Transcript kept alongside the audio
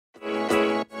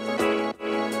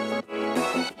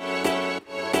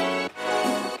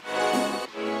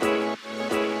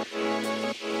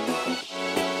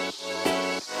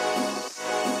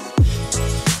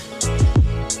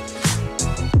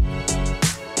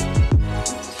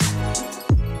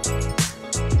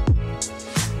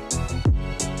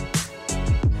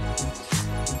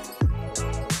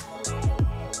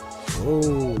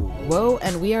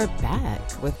And we are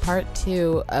back with part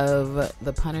 2 of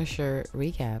the Punisher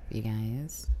recap, you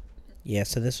guys. Yeah,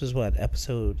 so this was what,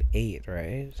 episode 8,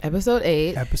 right? Episode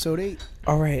 8.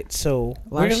 All right, so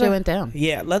a lot of shit went down.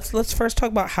 Yeah, let's first talk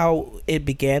about how it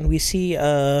began. We see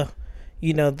the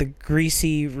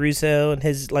greasy Russo and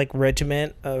his like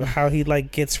regiment of how he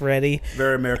like gets ready.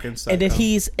 Very American style. And then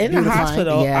he's in the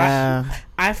hospital. Yeah.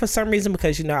 I for some reason,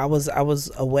 because I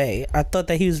was away, I thought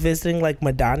that he was visiting like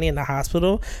Madani in the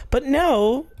hospital, but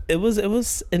no, it was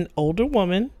an older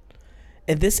woman.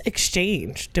 And this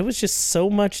exchange, there was just so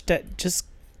much that just...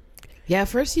 Yeah, at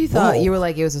first you thought you were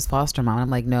like, it was his foster mom. I'm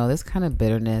like, no, this kind of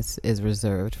bitterness is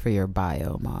reserved for your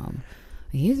bio mom.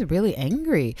 He's really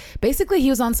angry. Basically, he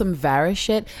was on some Varys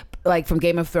shit, like from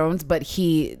Game of Thrones, but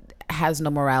he has no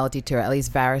morality to it. At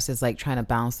least Varys is like trying to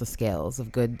balance the scales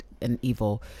of good and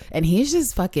evil. And he's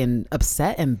just fucking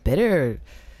upset and bitter.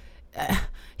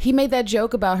 He made that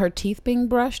joke about her teeth being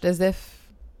brushed as if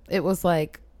it was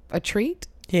like a treat.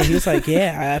 Yeah, he was like,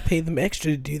 yeah, I paid them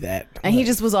extra to do that. And he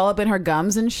just was all up in her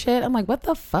gums and shit. I'm like, what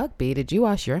the fuck, B? Did you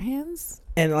wash your hands?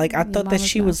 And like, I thought that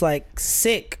she was like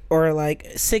sick, or like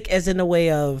sick as in a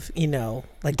way of,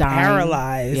 like dying.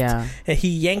 Paralyzed. Yeah. And he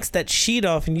yanks that sheet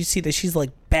off and you see that she's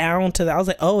like bound to that. I was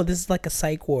like, oh, this is like a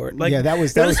psych ward. Like, yeah, that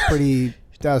was pretty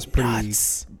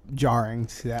nuts. Jarring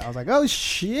to that. I was like, oh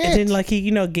shit. And then like he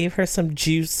gave her some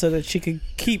juice so that she could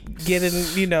keep getting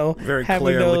very having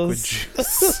clear those liquid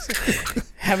juice.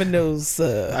 having those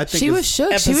I think she was shook.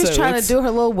 Episodes. She was trying to do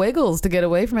her little wiggles to get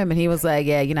away from him, and he was like,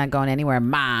 yeah, you're not going anywhere,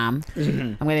 mom.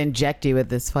 I'm gonna inject you with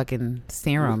this fucking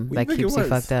serum that keeps you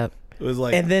fucked up. It was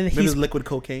like, and then he's liquid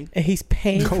cocaine, and he's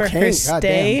paying for her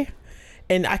stay.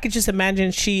 And I could just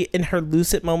imagine she, in her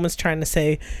lucid moments, trying to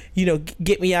say,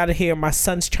 get me out of here. My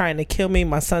son's trying to kill me.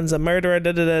 My son's a murderer.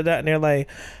 Da, da, da, da. And they're like,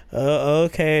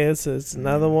 okay, it's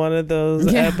another one of those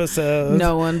episodes.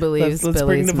 No one believes Let's Billy's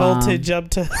bring the mom. voltage up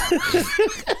to...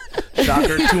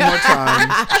 Shocker 2 more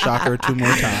times. Shocker 2 more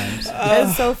times.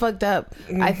 That's so fucked up.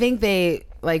 I think they...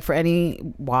 Like, for any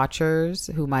watchers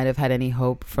who might have had any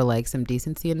hope for like some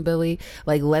decency in Billy,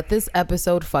 like, let this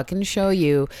episode fucking show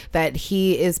you that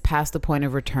he is past the point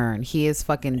of return. He is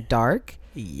fucking dark.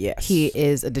 Yes. He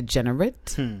is a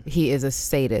degenerate. He is a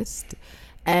sadist.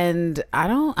 And I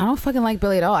don't fucking like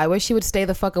Billy at all. I wish he would stay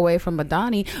the fuck away from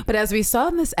Madani. But as we saw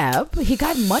in this app, he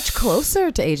got much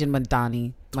closer to Agent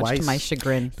Madani. Much to my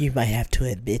chagrin. You might have to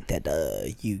admit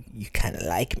that you kind of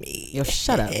like me. Yo,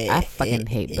 shut up. I fucking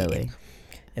hate Billy.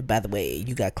 And by the way,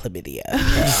 you got chlamydia.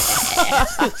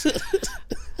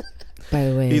 By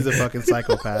the way, he's a fucking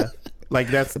psychopath. Like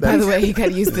that's by the way, you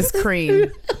gotta use this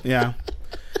cream. Yeah,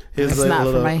 his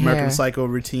little American hair. Psycho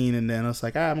routine, and then I was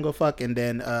like, I'm gonna go fuck, and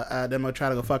then I'm gonna try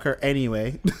to go fuck her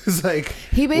anyway. It's like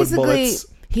he basically.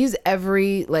 He's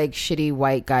every like shitty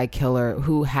white guy killer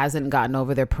who hasn't gotten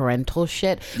over their parental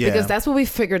shit, because that's what we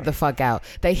figured the fuck out,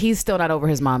 that he's still not over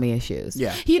his mommy issues.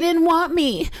 Yeah, you didn't want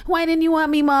me. Why didn't you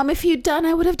want me, mom? If you'd done,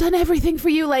 I would have done everything for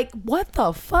you. Like, what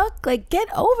the fuck? Like,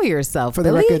 get over yourself. For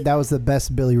Billy. the record, that was the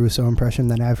best Billy Russo impression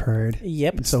that I've heard.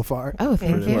 Yep, so far. Oh,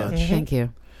 thank you, thank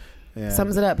you. Yeah.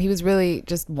 Sums it up. He was really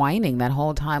just whining that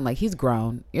whole time. Like, he's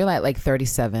grown. You're like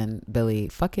 37, Billy.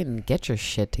 Fucking get your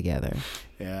shit together.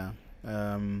 Yeah.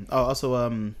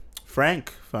 Also,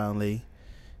 Frank finally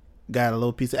got a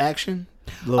little piece of action,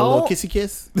 little kissy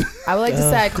kiss. I would like to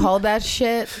say I called that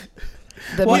shit.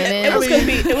 It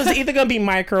was either gonna be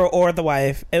Micro or the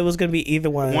wife. It was gonna be either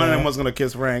one. One of them was gonna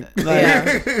kiss Frank.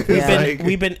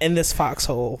 We've been in this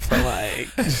foxhole for like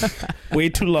way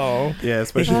too long. Yeah,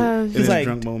 especially in he's like,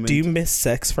 drunk moment. Do you miss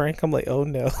sex, Frank? I'm like, oh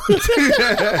no.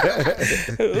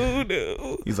 Oh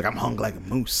no. He's like, I'm hung like a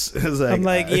moose. I'm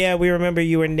like, yeah, we remember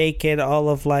you were naked all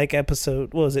of like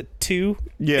episode, what was it, 2?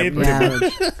 Yeah.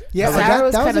 Yeah. Sarah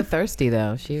was kind of thirsty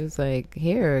though. She was like,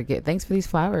 here, thanks for these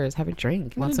flowers. Have a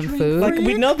drink. Want some food? Like,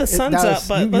 we know the sun's up,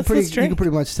 but let's drink. You can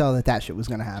pretty much tell that shit was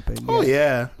gonna happen.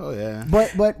 Yeah. Oh yeah.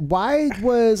 But why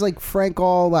was like Frank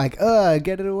all like,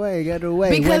 get it away?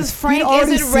 Because Frank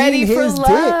isn't ready for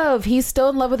love. He's still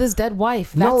in love with his dead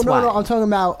wife. That's why. No. I'm talking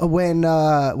about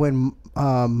when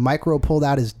Micro pulled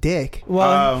out his dick.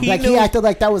 Well, he acted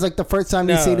like that was like the first time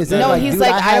he seen his dick. No, like, he's dude,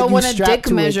 like, I don't want a strapped dick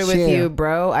to measure with you,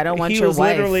 bro. I don't want your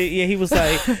wife. He was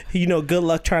like, good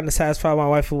luck trying to satisfy my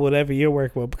wife with whatever you're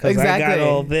working with, because I got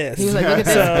all this. He was like, look at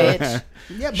this bitch.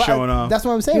 Yeah, but showing off. That's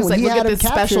what I'm saying. He was when like, he look had at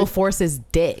this special forces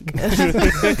dick.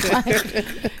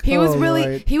 He was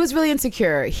really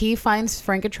insecure. He finds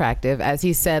Frank attractive, as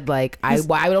he said. Like, I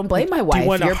don't blame my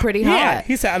wife. You're pretty hot. Yeah,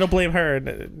 he said, I don't blame her.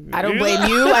 I don't blame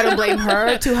you. I don't blame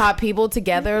her, two hot people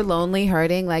together, lonely,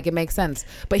 hurting, like it makes sense.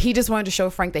 But he just wanted to show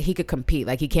Frank that he could compete.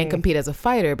 Like he can't compete as a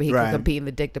fighter, but he can compete in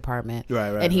the dick department.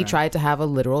 And he tried to have a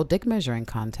literal dick measuring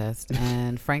contest,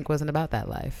 and Frank wasn't about that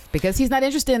life because he's not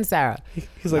interested in Sarah.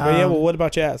 He's like, well, what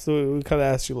about your ass? So we kind of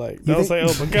asked you like, I was like,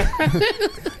 oh my god.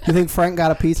 You think Frank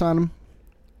got a piece on him?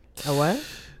 A what?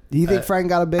 Do you think Frank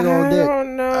got a big old dick? I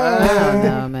don't know. I don't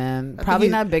know, man. Probably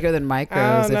not bigger than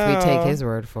Micro's if we take his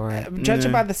word for it.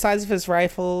 Judging by the size of his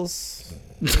rifles.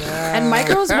 And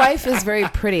Micro's wife is very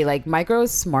pretty. Like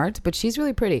Micro's smart, but she's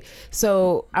really pretty.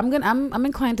 So I'm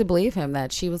inclined to believe him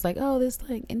that she was like, oh, this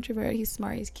like introvert, he's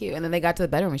smart, he's cute. And then they got to the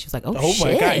bedroom and she was like, oh shit.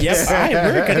 My god, yep,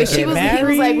 we're gonna get married. He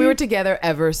was like, we were together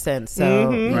ever since.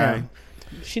 So Right.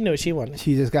 She knew what she wanted.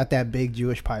 She just got that big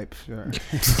Jewish pipe. Sure.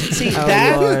 See,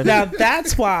 now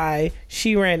that's why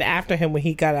she ran after him when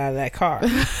he got out of that car.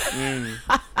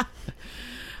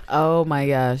 Oh my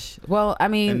gosh. Well, I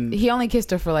mean, he only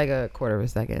kissed her for like a quarter of a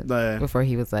second before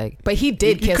he was like, but he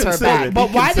did kiss her back.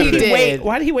 But why did he wait?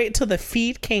 Why did he wait until the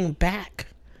feed came back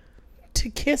to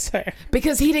kiss her?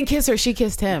 Because he didn't kiss her, she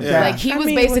kissed him. Like he was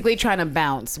basically trying to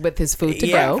bounce with his food to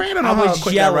go. I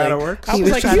was yelling. I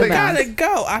was like, you gotta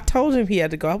go. I told him he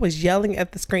had to go. I was yelling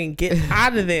at the screen, get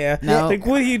out of there. No. Like,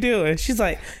 what are you doing? She's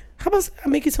like, how about I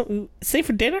make you something safe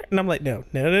for dinner? And I'm like, no.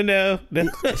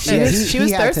 She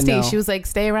was thirsty. She was like,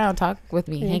 stay around, talk with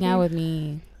me, hang out with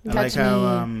me, touch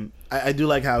me. I do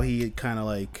like how he kind of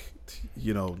like,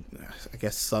 you know, I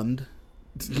guess sunned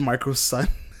Micro's son.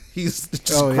 He's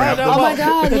just oh my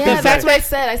god, yeah, that's what I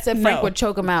said. I said Frank would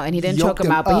choke him out, and he didn't choke him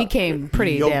out, but he came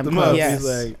pretty damn close. Yes.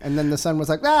 Like, and then the son was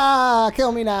like,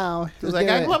 kill me now. He was like,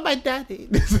 I want my daddy.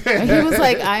 And he was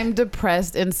like, I'm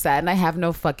depressed and sad, and I have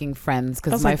no fucking friends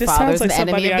because my father's an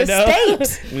enemy of the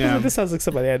state. Yeah, this sounds like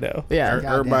somebody I know. Yeah,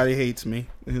 everybody hates me.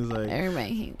 He was like,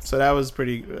 everybody hates. So that was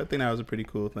pretty. I think that was a pretty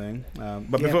cool thing.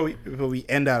 But before we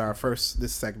end out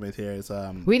this segment here is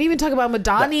we didn't even talk about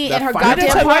Madani and her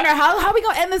goddamn partner. How we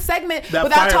gonna end this segment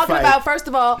without talking about, first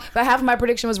of all, that half of my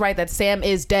prediction was right, that Sam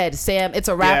is dead. Sam, it's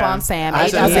a wrap on Sam.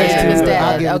 Sam is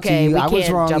dead. Okay, we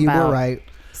can't jump out. You were right.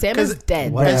 Sam is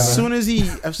dead. As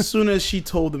soon as she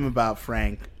told him about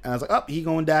Frank, and I was like, oh, he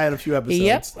gonna die in a few episodes.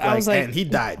 Yep. I was like, and he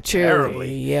died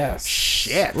terribly. Yes.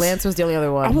 Shit. Lance was the only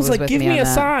other one. I was like, give me a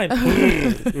sign. I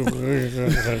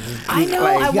know.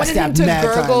 I wanted him to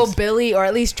gurgle Billy, or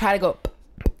at least try to go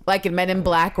like in Men in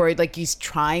Black, where like he's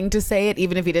trying to say it,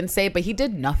 even if he didn't say it, but he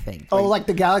did nothing. Oh, like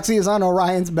the galaxy is on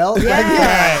Orion's belt?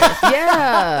 Yeah.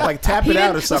 Yeah. Like tap it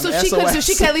out or something. So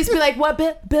she could at least be like, what,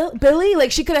 Billy?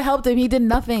 Like she could have helped him. He did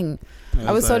nothing.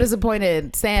 I was so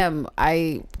disappointed. Sam,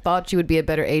 I thought you would be a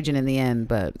better agent in the end,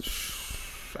 but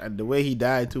the way he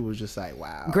died too was just like,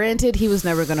 wow. Granted, he was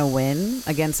never gonna win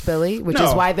against Billy, which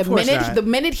is why the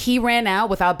minute he ran out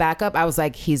without backup, I was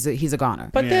like, he's a goner.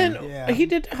 But then he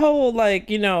did the whole like,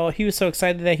 you know, he was so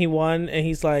excited that he won, and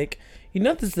he's like, you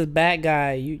know, this is a bad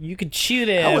guy. You could shoot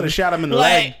him. I would have shot him in the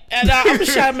leg. And I would have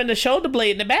shot him in the shoulder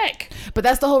blade in the back. But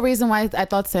that's the whole reason why I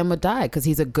thought Sam would die, because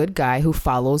he's a good guy who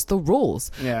follows the rules.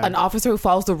 Yeah. An officer who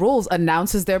follows the rules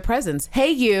announces their presence.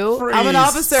 Hey, you. Freeze. I'm an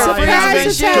officer.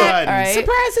 Surprise attack. All right?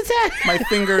 Surprise attack. My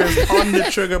finger is on the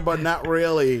trigger, but not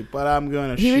really. But I'm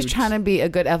going to shoot. He was trying to be a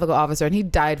good ethical officer, and he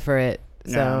died for it.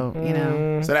 So, you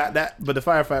know. So but the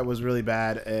firefight was really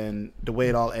bad, and the way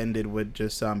it all ended with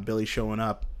just Billy showing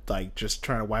up, like just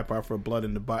trying to wipe off her blood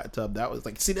in the bathtub. That was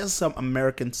like, see, that's some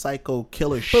American Psycho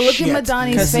killer shit. But look at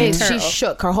Madani's face. She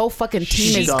shook. Her whole fucking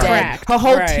team is dead. Her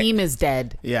whole team is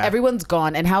dead. Yeah. Everyone's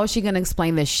gone. And how is she going to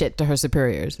explain this shit to her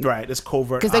superiors? Right. It's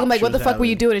covert. Because they're like, what the fuck were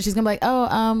you doing? And she's going to be like,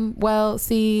 oh, well,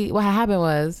 see, what happened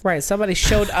was. Right. Somebody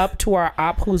showed up to our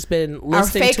op who's been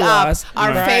listening to us.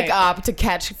 Our fake op to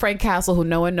catch Frank Castle, who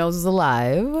no one knows is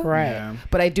alive. Right. Yeah.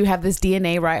 But I do have this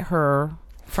DNA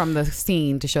from the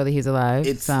scene to show that he's alive.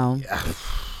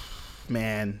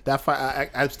 Man, that fight,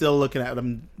 I'm still looking at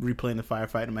them replaying the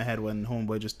firefight in my head when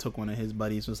Homeboy just took one of his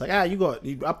buddies and was like,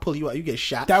 I'll pull you out, you get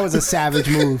shot. That was a savage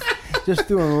move. Just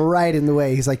threw him right in the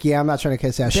way. He's like, yeah, I'm not trying to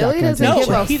catch that shot. He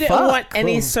didn't want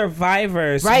any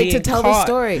survivors to tell the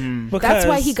story. That's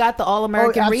why he got the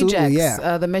all-American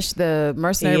rejects, the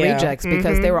mercenary rejects,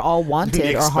 because they were all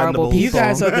wanted or horrible people. You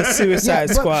guys are the Suicide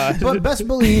Squad. But best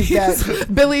believe that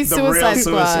Billy's Suicide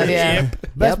Squad. Yeah.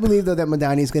 Best believe though that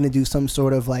Madani's going to do some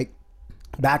sort of like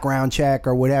background check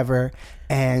or whatever,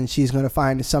 and she's going to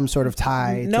find some sort of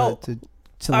tie to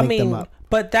link them up.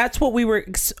 But that's what we were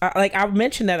like. I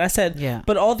mentioned that. I said,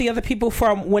 but all the other people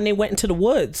from when they went into the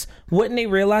woods, wouldn't they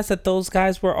realize that those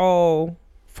guys were all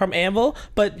from Anvil,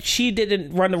 but she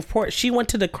didn't run the report. She went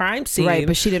to the crime scene. Right,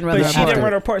 but she didn't run the report. But she didn't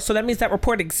run a report. So that means that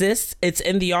report exists. It's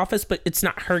in the office, but it's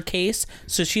not her case.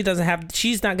 So she's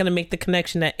not going to make the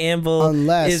connection that Anvil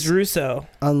is Russo.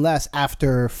 Unless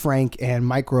after Frank and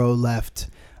Micro left,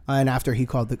 and after he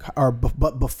called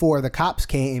but before the cops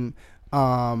came,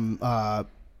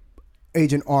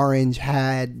 Agent Orange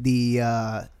had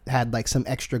had like some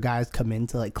extra guys come in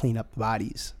to like clean up the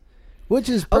bodies. Which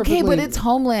is okay, but it's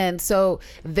Homeland, so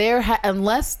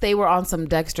unless they were on some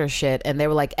Dexter shit and they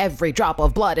were like every drop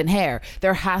of blood and hair,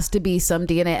 there has to be some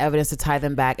DNA evidence to tie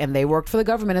them back. And they worked for the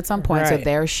government at some point, so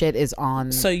their shit is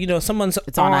on. So someone's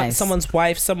on ice. Someone's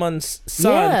wife, someone's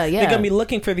son. They're gonna be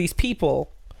looking for these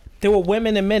people. There were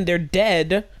women and men. They're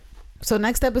dead. So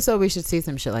next episode we should see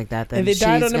some shit like that. Then and they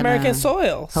died on American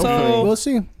soil. Hopefully.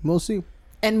 So we'll see.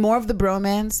 And more of the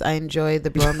bromance. I enjoyed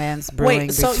the bromance brewing.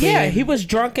 Wait, so he was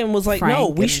drunk and was like, Frank, no,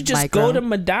 we should just go to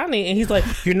Madani. And he's like,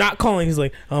 you're not calling. He's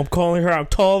like, I'm calling her. I'm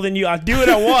taller than you. I'll do what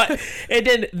I want. And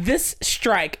then this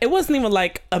strike, it wasn't even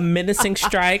like a menacing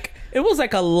strike. It was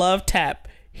like a love tap.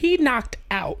 He knocked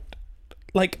out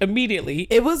like immediately.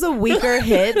 It was a weaker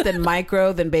hit than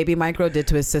Baby Micro did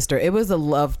to his sister. It was a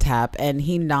love tap and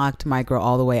he knocked Micro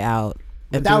all the way out.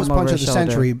 And that was punch of the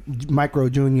century, Micro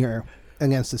Jr.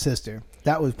 against the sister.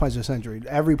 That was punch of the century.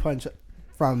 Every punch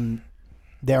from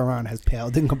there on has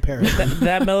paled in comparison.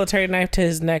 That military knife to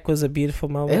his neck was a beautiful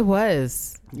moment. It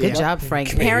was. Good job, Frank.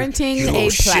 Parenting A+.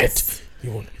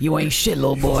 You ain't shit,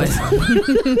 little boy.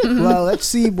 Well, let's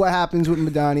see what happens with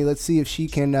Madani. Let's see if she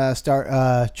can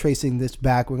start tracing this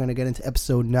back. We're going to get into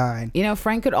episode 9.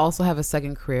 Frank could also have a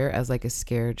second career as like a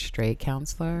scared straight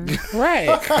counselor. Right.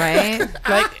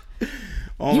 Like,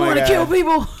 you want to kill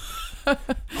people?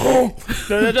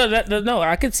 No,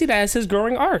 I could see that as his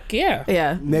growing arc.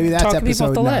 Yeah. Maybe that's Talking episode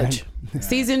people off the 9. ledge.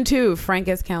 Season 2, Frank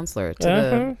as counselor.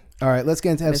 All right, let's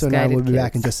get into episode 9. We'll be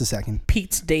back in just a second.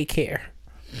 Pete's daycare.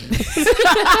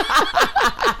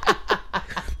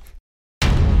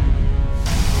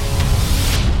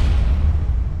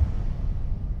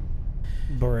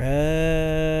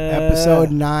 Bruh. Episode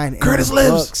 9. Curtis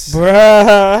lives.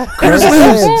 Bruh. Curtis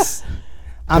lives.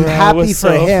 I'm happy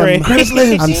for him. Curtis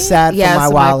lives. I'm sad for my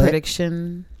wallet.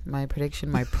 My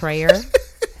prediction, my prayer,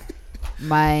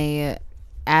 my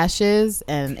ashes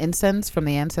and incense from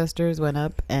the ancestors went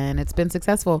up, and it's been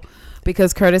successful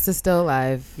because Curtis is still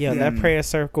alive. Yo, that prayer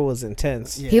circle was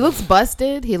intense. Yeah. He looks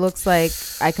busted. He looks like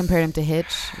I compared him to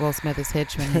Hitch. Will Smith is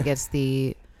Hitch when he gets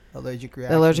the allergic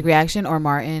reaction, or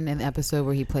Martin in the episode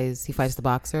where he fights the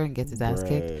boxer and gets his ass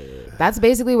kicked. That's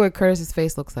basically what Curtis's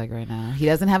face looks like right now. He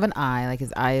doesn't have an eye, like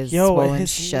his eye is swollen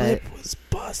shut. Lip was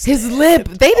busted. His lip,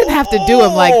 they didn't have to do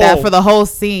him like that for the whole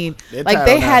scene. Like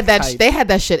they had that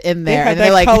shit in there. They had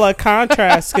and that color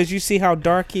contrast because you see how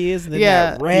dark he is, and then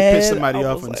that red. He pissed somebody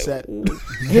off on set.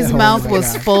 His mouth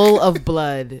was full of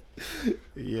blood.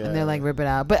 Yeah, and they're like, rip it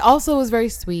out. But also it was very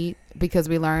sweet because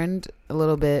we learned a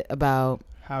little bit about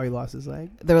how he lost his leg,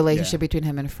 the relationship between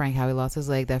him and Frank, how he lost his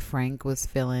leg, that Frank was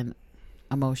feeling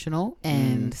emotional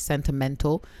and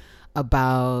sentimental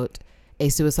about a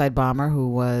suicide bomber who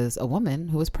was a woman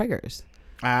who was preggers.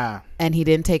 And he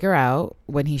didn't take her out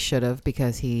when he should have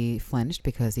because he flinched,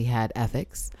 because he had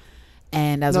ethics.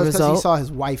 And as a result, he saw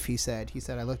his wife. He said,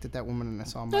 "I looked at that woman and I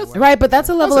saw my wife." Right, but that's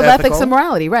a level of ethics and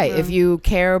morality, right? Yeah. If you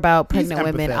care about pregnant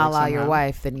women, a la your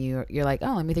wife, then you're like,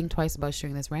 oh, let me think twice about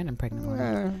shooting this random pregnant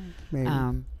woman. Maybe.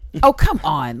 Oh, come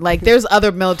on! Like, there's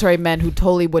other military men who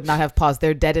totally would not have paused.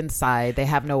 They're dead inside. They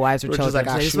have no wives or children.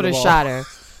 So they just would have shot her.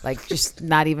 Like, just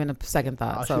not even a second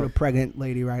thought. I'll shoot a pregnant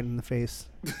lady right in the face.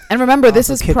 And remember,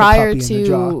 this is prior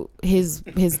to his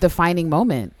defining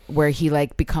moment where he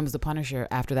like becomes the Punisher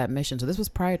after that mission. So this was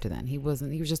prior to then. He was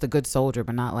just a good soldier,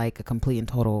 but not like a complete and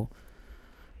total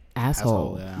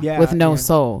asshole with no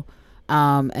soul.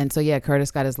 And so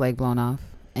Curtis got his leg blown off,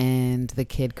 and the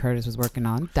kid Curtis was working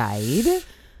on died,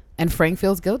 and Frank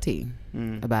feels guilty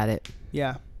about it.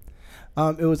 Yeah.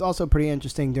 It was also pretty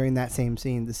interesting during that same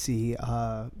scene to see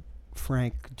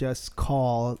Frank just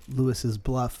call Lewis's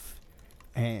bluff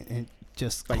and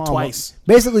just like twice.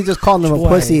 Basically just calling him a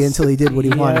pussy until he did what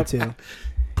he wanted to.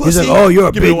 He's like, oh, you're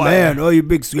a big man. Oh, you're a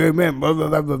big scary man. Blah, blah,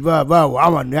 blah, blah, blah, blah.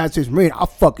 I'm a United States Marine. I'll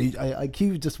fuck you. Like,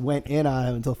 he just went in on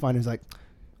him until finally he was like,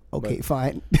 okay,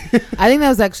 fine. I think that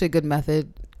was actually a good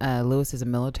method. Lewis is a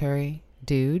military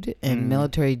dude, and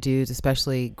military dudes,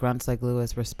 especially grunts like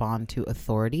Lewis, respond to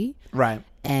authority, right,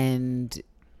 and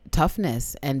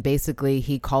toughness. And basically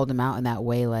he called him out in that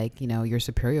way, like, your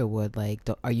superior would. Like,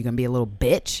 are you gonna be a little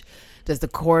bitch? Does the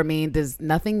Corps mean? Does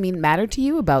nothing matter to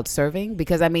you about serving?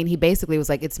 Because I mean, he basically was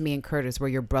like, "It's me and Curtis. We're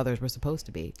your brothers. We're supposed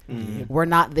to be. We're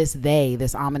not this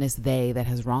this ominous they that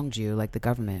has wronged you, like the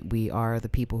government. We are the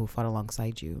people who fought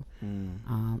alongside you.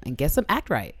 And get some act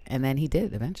right." And then he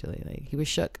did eventually. Like he was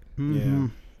shook. Yeah,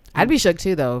 I'd be shook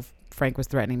too, though, if Frank was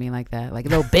threatening me like that. Like,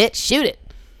 little bitch, shoot it.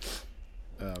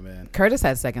 Oh man. Curtis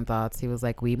had second thoughts. He was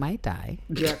like, "We might die."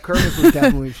 Yeah, Curtis was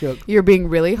definitely shook. You're being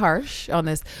really harsh on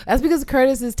this. That's because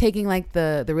Curtis is taking like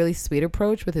the really sweet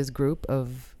approach with his group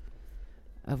of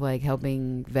like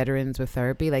helping veterans with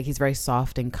therapy. Like he's very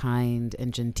soft and kind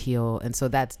and genteel, and so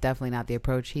that's definitely not the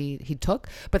approach he took.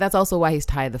 But that's also why he's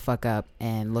tied the fuck up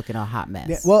and looking a hot mess.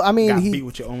 Yeah, well, I mean, Got he beat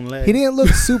with your own leg. He didn't look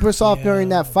super soft during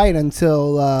that fight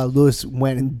until Lewis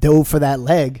went and dove for that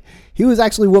leg. He was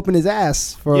actually whooping his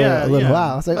ass for a little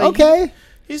while. I was like, okay.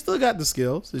 He still got the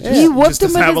skills. He whooped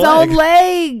him with his own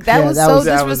leg. That was so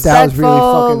disrespectful, really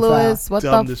fucking Lewis. foul. What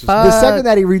Dumb the disrespect. fuck? The second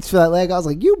that he reached for that leg, I was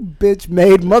like, you bitch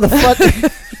made motherfucker.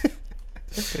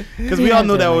 Because we all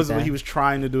know that was what he was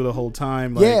trying to do the whole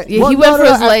time. Like, Yeah, he went for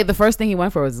his leg. The first thing he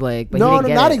went for was his leg. But no, he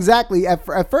didn't not get it. exactly.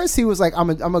 At first, he was like, I'm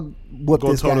a whoop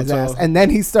Go this guy's toe-to-toe. ass. And then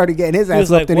he started getting his ass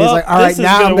like, whooped, and he was well, like, all right, this is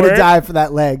now I'm gonna going to work. die for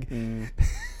that leg.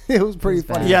 It was pretty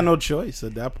funny. he had no choice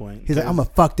at that point. He's like, I'm going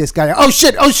to fuck this guy. Oh,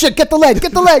 shit, get the leg,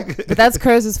 But that's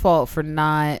Curtis's fault for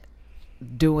not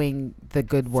doing the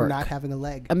good for work. not having a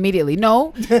leg. Immediately.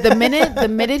 No, the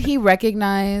minute he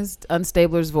recognized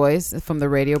Unstabler's voice from the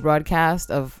radio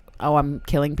broadcast of, "Oh, I'm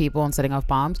killing people and setting off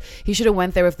bombs," he should have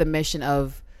went there with the mission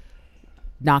of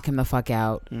knock him the fuck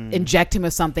out, inject him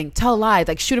with something, tell lies,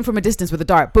 like shoot him from a distance with a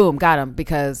dart, boom, got him,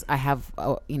 because I have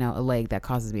a leg that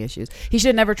causes me issues. He should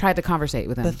have never tried to conversate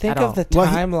with him. But think at of all. the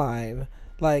timeline.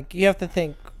 Like, you have to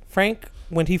think, Frank,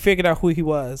 when he figured out who he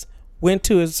was, went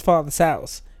to his father's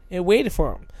house and waited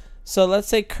for him. So let's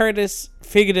say Curtis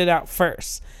figured it out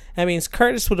first. That means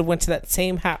Curtis would have went to that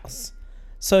same house.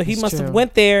 So he must have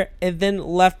went there and then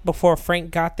left before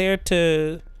Frank got there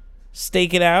to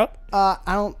stake it out.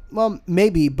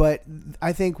 Maybe, but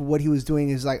I think what he was doing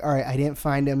is like, all right, I didn't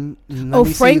find him.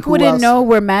 Frank wouldn't know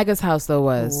where MAGA's house though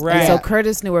was. Right. And so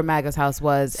Curtis knew where MAGA's house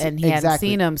was, and he hadn't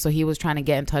seen him, so he was trying to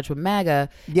get in touch with MAGA.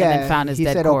 Yeah, and then found his he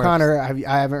dead said, corpse. O'Connor,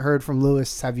 I haven't heard from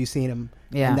Lewis. Have you seen him?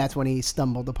 Yeah. And that's when he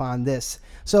stumbled upon this.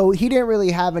 So he didn't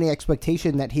really have any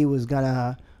expectation that he was going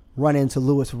to run into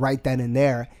Lewis right then and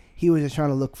there. He was just trying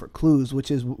to look for clues,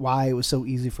 which is why it was so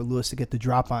easy for Lewis to get the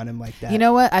drop on him like that. You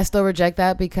know what? I still reject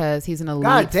that because he's an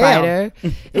elite fighter.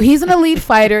 He's an elite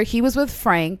fighter. He was with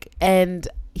Frank, and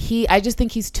I just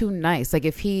think he's too nice. Like I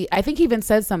think he even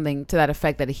said something to that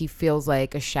effect, that he feels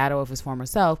like a shadow of his former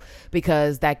self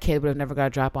because that kid would have never got a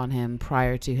drop on him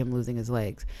prior to him losing his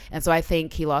legs. And so I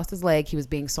think he lost his leg. He was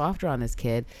being softer on this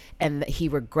kid, and he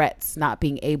regrets not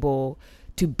being able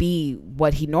to be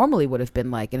what he normally would have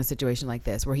been like in a situation like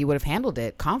this, where he would have handled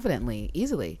it confidently,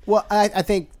 easily. Well, I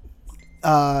think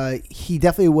he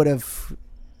definitely would have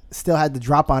still had the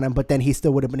drop on him, but then he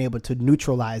still would have been able to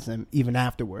neutralize him even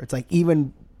afterwards. Like,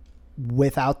 even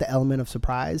without the element of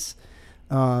surprise,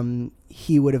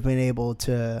 he would have been able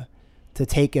to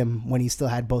take him when he still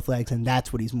had both legs, and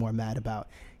that's what he's more mad about.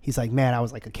 He's like, man, I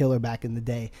was like a killer back in the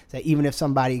day. So even if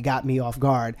somebody got me off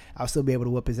guard, I'll still be able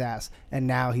to whoop his ass. And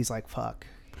now he's like, fuck.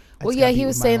 Well, yeah, he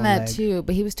was saying that too,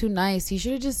 but he was too nice. He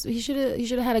should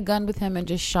have had a gun with him and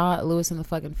just shot Lewis in the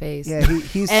fucking face. Yeah,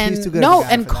 he's too good. No,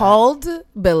 and called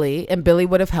Billy, and Billy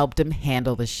would have helped him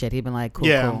handle the shit. He'd been like, cool.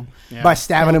 Yeah. By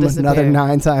stabbing him another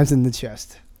 9 times in the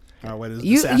chest.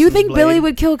 You think Billy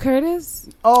would kill Curtis?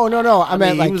 Oh no! I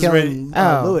meant like killing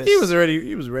Lewis. He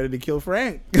was ready to kill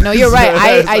Frank. No, you're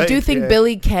right. I do think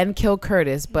Billy can kill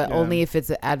Curtis, but only if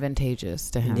it's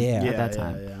advantageous to him at that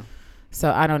time. Yeah.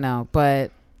 So I don't know, but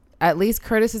at least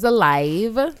Curtis is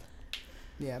alive.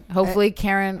 Yeah. Hopefully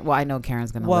Karen. Well, I know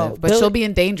Karen's gonna live, but she'll be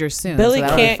in danger soon. Billy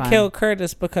so can't kill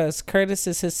Curtis because Curtis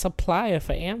is his supplier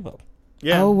for Anvil.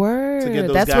 Yeah. Oh word!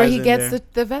 That's where he gets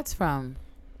the vets from.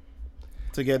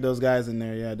 To get those guys in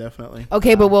there, yeah, definitely.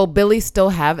 Okay, but will Billy still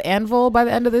have Anvil by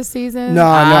the end of this season? No.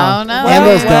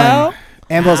 Anvil's done.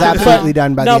 Anvil's absolutely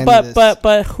done by the end of this.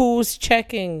 But who's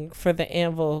checking for the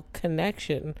Anvil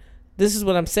connection? This is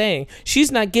what I'm saying.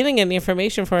 She's not getting any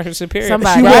information from her superior.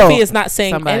 Rafi is not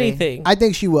saying anything. I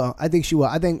think she will. I think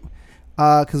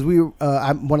because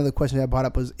one of the questions I brought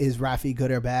up was, is Rafi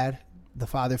good or bad? The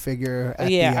father figure at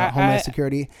the Homeland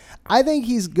Security. I think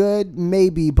he's good,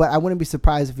 maybe, but I wouldn't be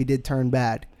surprised if he did turn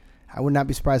bad. I would not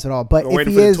be surprised at all. But We're if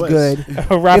waiting he for the is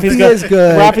twist.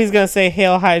 good, Rafi's gonna say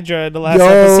Hail Hydra in the last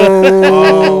episode.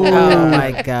 Oh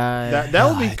my god, that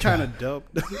would be kind of dope.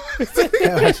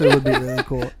 that actually would be really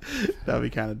cool. That would be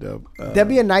kind of dope. That'd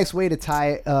be a nice way to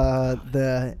tie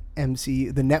the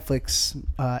MCU, the Netflix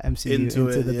MCU into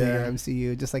the bigger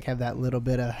MCU. Just like have that little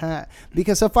bit of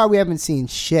because so far we haven't seen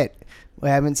shit. We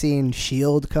haven't seen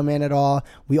S.H.I.E.L.D. come in at all.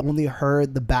 We only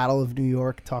heard the Battle of New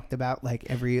York talked about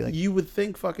You would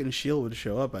think fucking S.H.I.E.L.D. would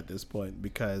show up at this point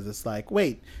because it's like,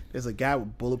 wait, there's a guy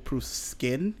with bulletproof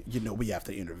skin. We have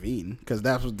to intervene because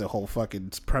that was the whole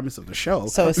fucking premise of the show.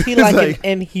 So is he like an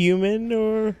Inhuman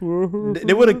or?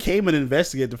 They would have came and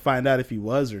investigated to find out if he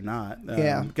was or not.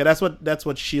 Because that's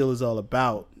what S.H.I.E.L.D. is all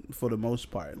about for the most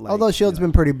part. Although S.H.I.E.L.D.'s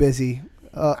been pretty busy.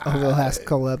 Over the last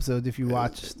couple episodes, if you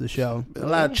watch the show, a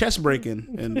lot of chest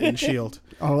breaking in S.H.I.E.L.D.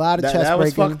 A lot of chest breaking. That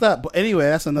was fucked up. But anyway,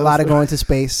 that's another. A lot story. of going to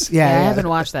space. Yeah, I haven't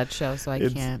watched that show, so I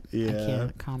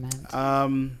can't comment.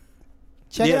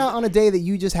 Check it out on a day that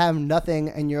you just have nothing,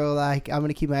 and you're like, I'm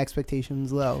gonna keep my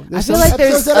expectations low. I feel like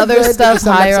there's other stuff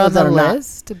higher on the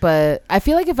list, but I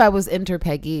feel like if I was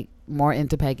more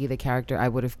into Peggy the character, I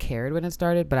would have cared when it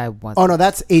started, but I wasn't. Oh no,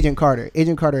 that's Agent Carter.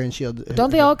 Agent Carter and S.H.I.E.L.D.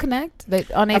 Don't they all connect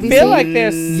on ABC? I feel like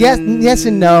there's yes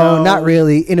and no, not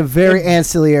really, in a very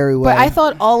ancillary way. But I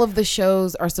thought all of the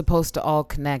shows are supposed to all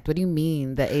connect. What do you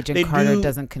mean that Agent Carter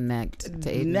doesn't connect to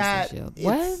Agents of S.H.I.E.L.D.?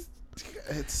 What?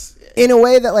 It's in a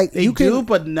way that like they you do,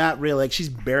 but not really. Like she's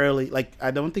barely like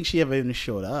I don't think she ever even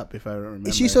showed up. If I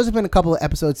remember, she shows up in a couple of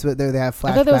episodes, but they have flashbacks.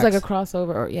 I thought there was like a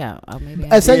crossover, or maybe.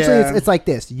 Essentially, it's like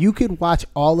this: you could watch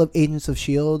all of Agents of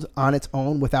S.H.I.E.L.D. on its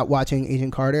own without watching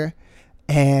Agent Carter,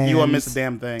 and you won't miss a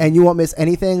damn thing, and you won't miss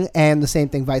anything. And the same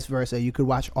thing, vice versa. You could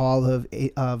watch all of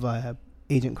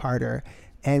Agent Carter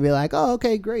and be like, oh,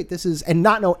 okay, great. This is, and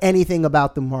not know anything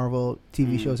about the Marvel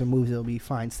TV shows or movies. It'll be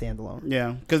fine standalone.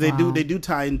 Yeah, because they do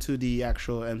tie into the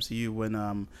actual MCU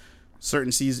when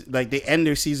certain seasons, like they end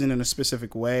their season in a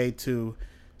specific way to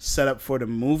set up for the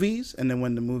movies, and then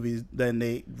when the movies, then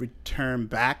they return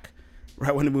back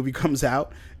right when the movie comes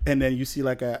out, and then you see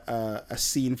like a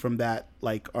scene from that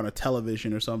like on a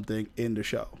television or something in the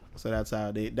show. So that's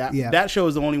how that show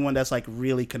is the only one that's like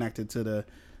really connected to the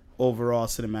overall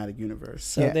cinematic universe.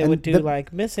 So they would do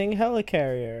like missing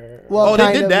helicarrier. Well,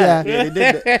 they did that. Yeah, they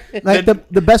did that. Like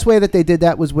the best way that they did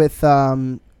that was with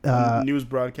news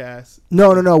broadcast.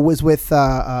 No, was with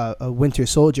a Winter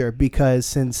Soldier, because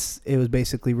since it was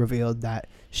basically revealed that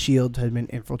S.H.I.E.L.D. had been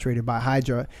infiltrated by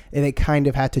Hydra, and they kind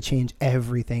of had to change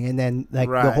everything. And then like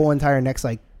the whole entire next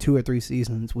like 2 or 3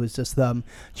 seasons was just them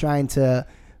trying to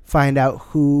find out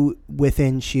who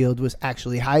within S.H.I.E.L.D. was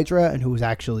actually Hydra and who was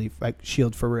actually like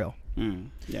S.H.I.E.L.D. for real.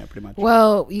 Yeah, pretty much.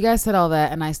 Well, you guys said all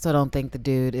that, and I still don't think the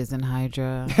dude is in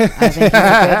Hydra. I think he's a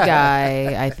good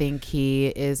guy. I think he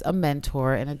is a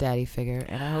mentor and a daddy figure,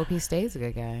 and I hope he stays a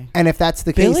good guy. And if that's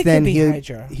the Billy case,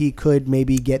 then he could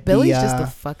maybe get Billy's just a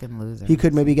fucking loser. He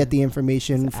could maybe get the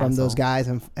information from those guys,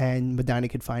 and Madani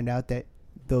could find out that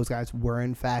those guys were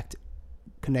in fact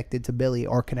connected to Billy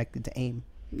or connected to AIM.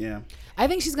 Yeah, I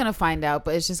think she's gonna find out,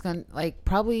 but it's just gonna like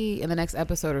probably in the next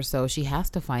episode or so she has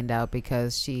to find out,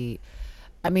 because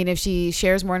if she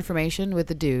shares more information with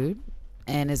the dude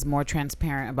and is more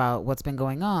transparent about what's been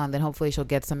going on, then hopefully she'll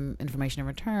get some information in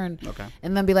return. Okay.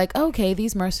 And then be like, okay,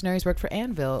 these mercenaries work for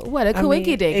Anvil. What a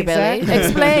coinky dink, Billy.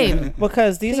 Explain.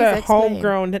 Because these are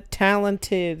homegrown,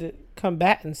 talented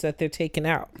combatants that they're taking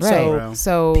out. Right.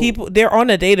 So people, they're on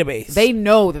a database. They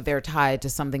know that they're tied to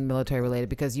something military related,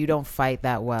 because you don't fight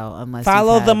that well unless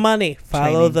follow the money.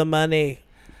 Follow the money.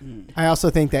 I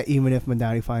also think that even if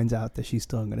Madani finds out, that she's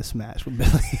still going to smash with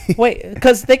Billy. Wait,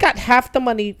 because they got half the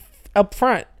money up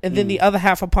front and then the other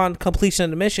half upon completion of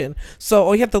the mission. So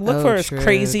all you have to look for is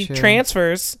crazy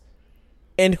transfers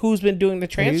and who's been doing the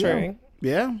transferring.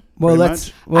 Yeah. Well, I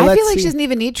feel like she doesn't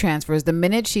even need transfers. The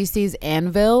minute she sees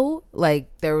Anvil, like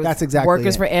there was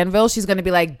workers for Anvil, she's going to be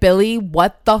like, Billy,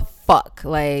 what the fuck?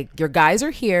 Like, your guys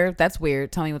are here. That's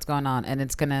weird. Tell me what's going on. And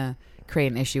it's going to create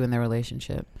an issue in their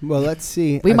relationship. Well, let's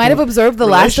see. We might have observed the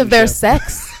last of their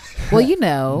sex. Well,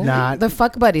 the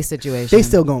fuck buddy situation. They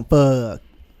still gonna fuck.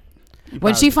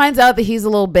 When she finds out that he's a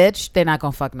little bitch, they're not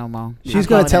gonna fuck no more. She's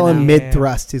gonna tell him mid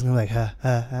thrust. He's gonna be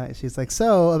like, She's like,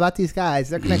 so about these guys,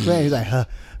 they're connected. He's like,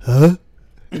 and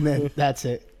then that's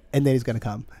it. And then he's gonna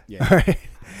come. Yeah. All right.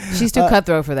 She's too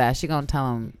cutthroat for that. She's gonna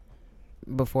tell him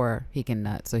before he can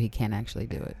nut, so he can't actually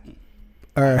do it.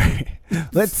 All right.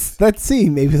 Let's see.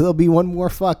 Maybe there'll be one more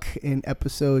fuck in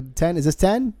episode 10. Is this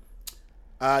 10?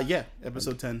 Yeah,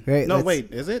 episode 10. Great, no,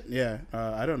 wait, is it? Yeah,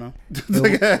 I don't know.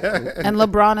 And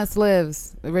LeBronis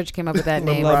lives. Rich came up with that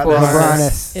name.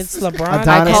 LeBronis. It's LeBron.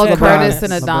 I called LeBronis. Curtis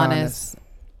and LeBronis. Adonis,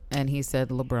 and he said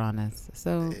LeBronis.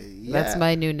 So that's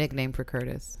my new nickname for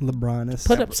Curtis. LeBronis.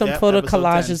 Put up some photo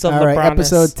collages of All right, LeBronis.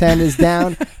 episode 10 is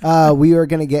down. We are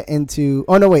going to get into...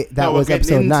 Oh, no, wait. That was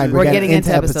episode 9. We're getting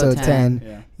into episode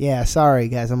 10. Yeah, sorry,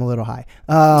 guys. I'm a little high.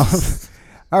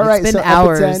 All right, it's been so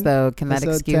hours, 10, though. Can that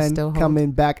excuse 10 still hold?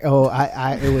 coming back. Oh,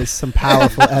 it was some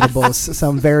powerful edibles,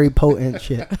 some very potent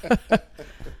shit.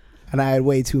 And I had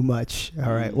way too much.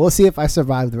 All right, we'll see if I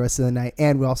survived the rest of the night.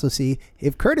 And we'll also see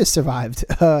if Curtis survived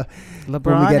when we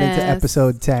get into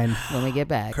episode 10. When we get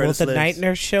back. Will the night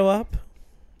nurse show up?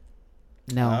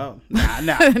 No. Oh,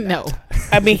 nah. No.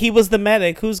 I mean, he was the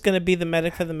medic. Who's going to be the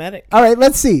medic for the medic? All right,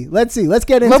 let's see. Let's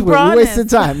get into it. We're wasting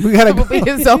time. We gotta go. Be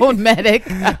his own medic.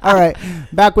 All right,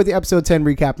 back with the episode 10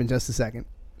 recap in just a second.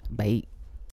 Bye.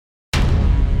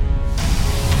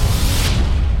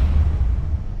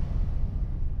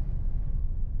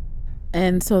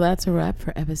 And so that's a wrap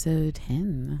for episode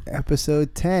 10.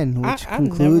 Episode 10, which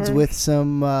concludes with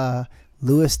some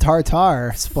Louis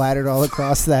Tartar splattered all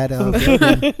across that.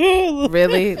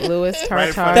 Really? Louis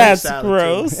Tartar? Right, that's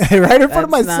gross. Right in front of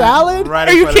my salad? Right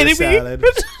Are you kidding me?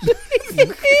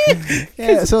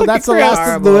 Yeah, so that's the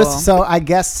last of Louis. So I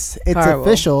guess it's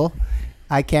official.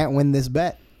 I can't win this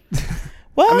bet.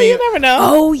 Well, I mean, you never know.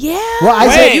 Oh, yeah. Well, I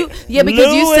said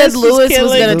because you said Louis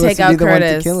was going to take out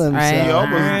Curtis. Him, right? He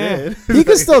almost did. He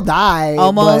could still die.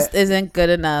 Almost isn't good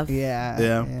enough.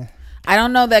 Yeah. I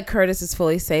don't know that Curtis is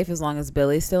fully safe as long as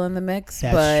Billy's still in the mix.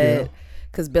 That's true.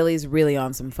 Because Billy's really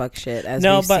on some fuck shit, as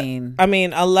we've seen. I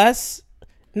mean,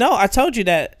 I told you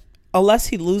that unless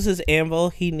he loses Anvil,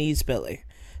 he needs Billy.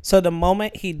 So the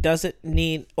moment he doesn't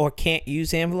need or can't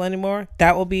use Anvil anymore,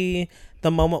 that will be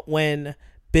the moment when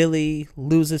Billy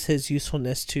loses his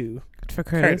usefulness to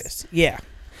Curtis. Yeah.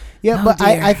 Yeah, but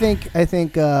I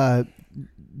think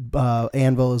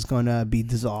Anvil is going to be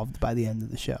dissolved by the end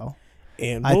of the show.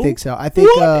 Anvil? I think so. I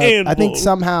think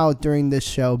somehow during this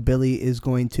show, Billy is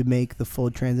going to make the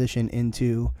full transition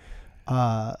into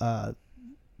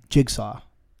Jigsaw.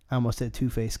 I almost said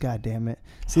Two-Face. God damn it.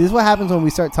 See, this is what happens when we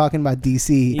start talking about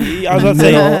DC. I was about to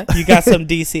say, you got some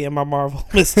DC in my Marvel.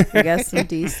 You got some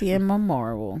DC in my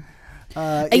Marvel.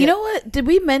 And you know what? Did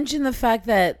we mention the fact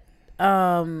that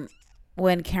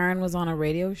when Karen was on a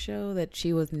radio show that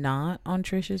she was not on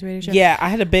Trisha's radio show? Yeah, I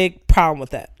had a big problem with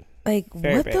that. Like,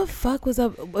 what the fuck was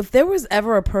up? If there was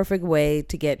ever a perfect way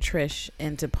to get Trish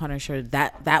into Punisher,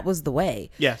 that was the way.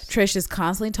 Yes. Trish is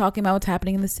constantly talking about what's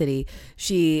happening in the city.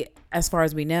 She, as far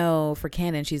as we know, for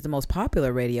canon, she's the most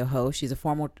popular radio host. She's a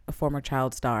former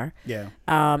child star. Yeah.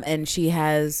 And she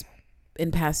has,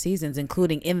 in past seasons,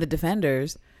 including in The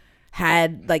Defenders,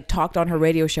 had talked on her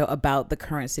radio show about the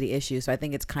current city issues. So I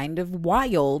think it's kind of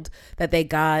wild that they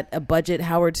got a budget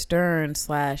Howard Stern /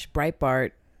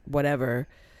 Breitbart, whatever,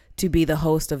 to be the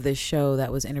host of this show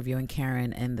that was interviewing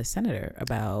Karen and the senator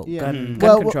about gun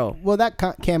control. Well, that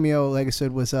cameo, like I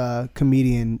said, was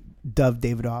comedian Dove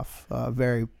Davidoff,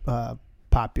 very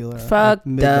popular. Fuck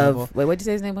Dove. Wait, what did you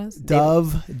say his name was?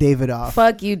 Dove Davidoff.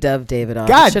 Fuck you, Dove Davidoff.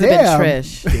 God it should have been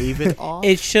Trish. Davidoff?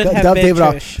 It should have Dove been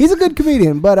Davidoff. Trish. He's a good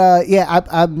comedian, but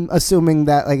I'm assuming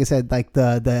that, like I said,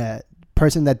 the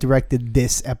person that directed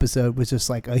this episode was just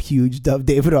a huge Dove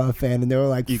Davidoff fan, and they were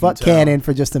like, fuck Cannon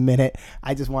for just a minute.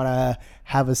 I just want to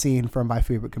have a scene from my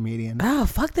favorite comedian. Oh,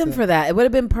 fuck them for that. It would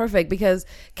have been perfect because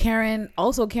Karen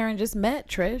just met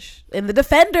Trish in The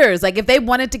Defenders. If they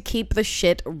wanted to keep the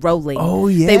shit rolling,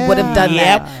 they would have done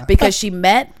that because she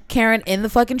met Karen in the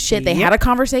fucking shit. They had a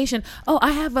conversation. Oh,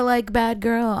 I have a bad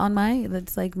girl on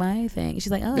that's my thing.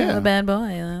 She's like, oh, I'm a bad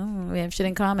boy. We have shit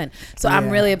in common. So I'm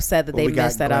really upset that they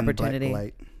missed that opportunity.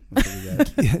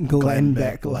 Glenn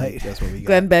Beck Light. That's what we got.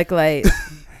 Glenn Beck Light.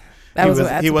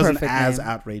 He wasn't as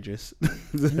outrageous.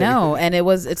 No, and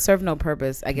it served no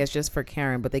purpose, I guess, just for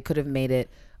Karen, but they could have made it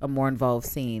a more involved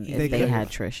scene if they had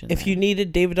Trish in If you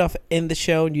needed Davidoff in the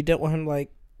show and you didn't want him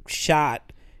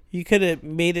shot, you could have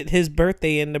made it his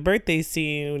birthday in the birthday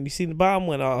scene when you see the bomb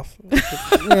went off.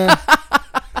 Because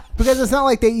it's not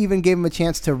like they even gave him a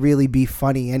chance to really be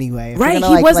funny anyway. Right,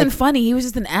 he wasn't funny. He was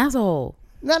just an asshole.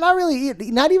 No, not really.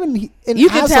 Not even an You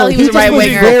could asshole. tell he was a right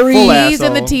winger. He's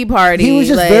in the Tea Party. He was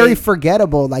just very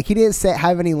forgettable. He didn't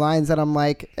have any lines that I'm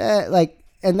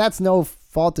and that's no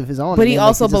fault of his own. But he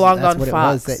also belonged on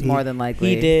Fox more than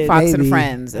likely. He did. Fox and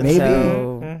Friends.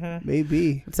 And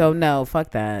maybe. So no, fuck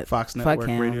that. Fox Network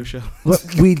radio show.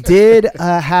 But we did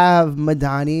have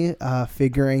Madani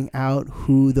figuring out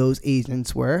who those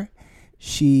agents were.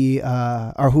 she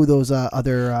or who those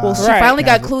other. Well, she finally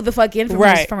got clued the fuck in from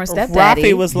her stepdaddy.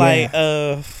 Rafi was like,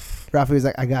 Rafi was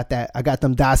like, I got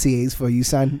them dossiers for you,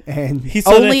 son. And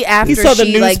only after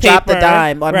she like dropped the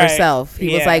dime on herself,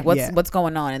 he was like, what's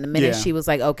going on? And the minute she was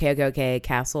like, okay,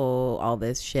 Castle, all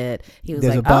this shit, he was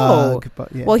like,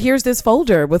 well, here's this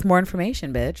folder with more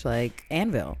information, bitch, like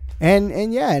Anvil. And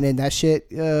then that shit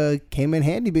came in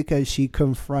handy because she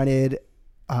confronted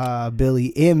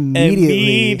Billy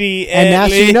immediately. And now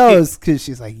she knows because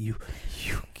she's like, you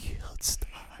killed Star.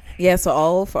 Yeah,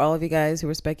 so for all of you guys who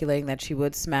were speculating that she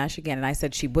would smash again, and I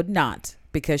said she would not,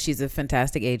 because she's a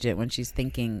fantastic agent when she's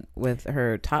thinking with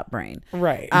her top brain.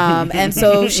 Right. And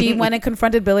so she went and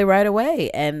confronted Billy right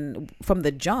away, and from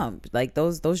the jump, like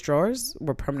those drawers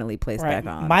were permanently placed back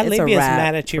on. My labia is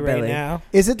mad at you right now.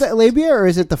 Is it the labia or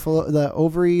is it the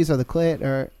ovaries or the clit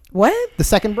or what? The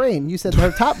second brain. You said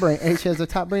her top brain. And she has her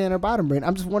top brain and her bottom brain.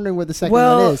 I'm just wondering where the second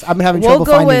one is. I've been having trouble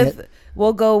finding it.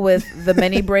 We'll go with the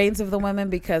many brains of the women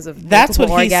because of that's what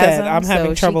orgasms, he said. I'm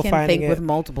having trouble finding it. She can think with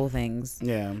multiple things.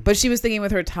 Yeah, but she was thinking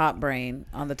with her top brain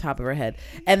on the top of her head,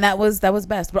 and that was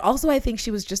best. But also, I think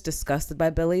she was just disgusted by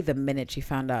Billy the minute she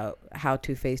found out how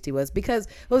two-faced he was. Because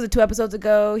what was it, 2 episodes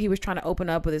ago? He was trying to open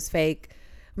up with his fake.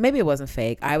 Maybe it wasn't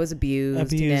fake. I was abused.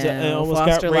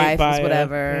 Foster life was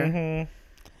whatever. Mm-hmm.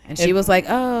 And she was like,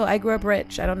 "Oh, I grew up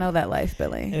rich. I don't know that life,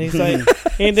 Billy." And he's like,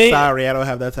 "Sorry, I don't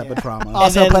have that type of trauma."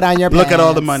 Also, put on your pants. Look at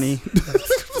all the money.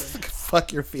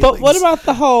 Fuck your feelings. But what about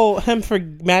the whole him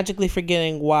magically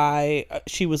forgetting why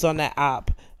she was on that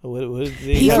app?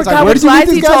 He forgot what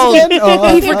lies he told.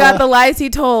 He forgot the lies he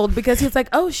told because he was like,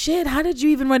 "Oh shit, how did you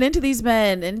even run into these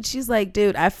men?" And she's like,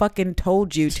 "Dude, I fucking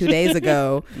told you 2 days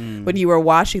ago when you were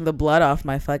washing the blood off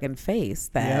my fucking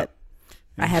face that."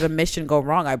 I had a mission go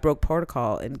wrong. I broke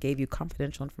protocol and gave you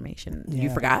confidential information. Yeah. You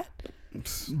forgot?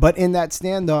 But in that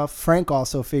standoff, Frank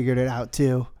also figured it out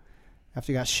too.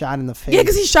 After he got shot in the face. Yeah,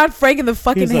 because he shot Frank in the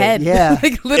fucking head. Yeah.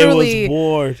 Like literally. It was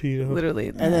war, you know? Literally.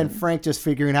 And then Frank just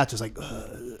figuring out, just like,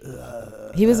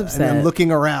 he was upset. And then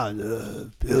looking around,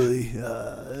 Billy.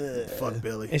 Fuck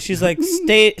Billy. And she's like,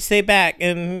 stay back.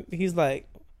 And he's like,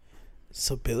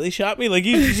 so Billy shot me? Like,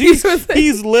 he's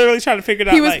literally trying to figure it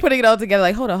out. He was putting it all together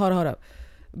like, hold up.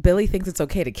 Billy thinks it's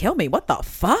okay to kill me. What the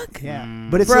fuck? Yeah.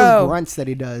 But it's those grunts that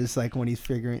he does, like when he's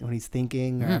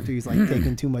thinking, or after he's like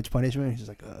taking too much punishment, he's just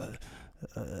like,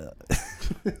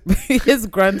 His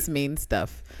grunts mean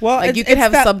stuff. Well, like you could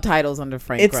have subtitles under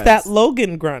Frank grunts. It's that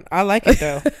Logan grunt. I like it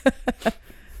though.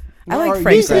 I like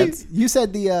Frank grunts. You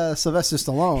said the Sylvester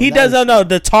Stallone. He does. No,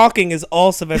 the talking is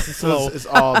all Sylvester Stallone. It's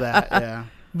all that, yeah.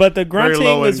 But the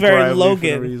grunting was very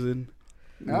Logan.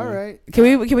 All right.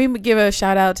 Can we give a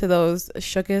shout out to those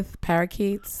Shooketh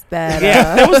parakeets that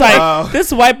it was like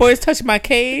this white boy's touching my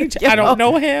cage. I don't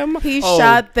know him. He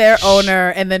shot their owner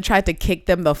and then tried to kick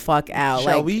them the fuck out.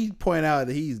 Shall we point out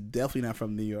that he's definitely not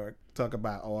from New York? Talk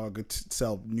about I could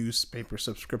sell newspaper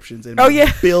subscriptions in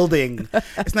building.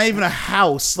 It's not even a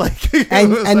house, like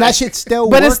and that shit still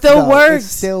works. But it still works. It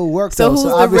still works. So who's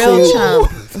the real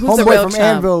chump? Who's the real from chump?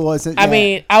 Anvil wasn't. I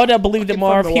mean, I would have believed it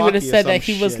more if he would have said that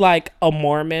he was like a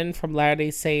Mormon from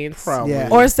Latter-day Saints,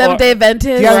 or Seventh-day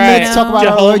Adventist. You have to talk about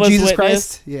our Lord Jesus Witness.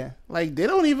 Christ. Yeah. Like they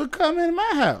don't even come in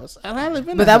my house, and I live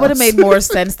in. But that would have made more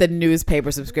sense than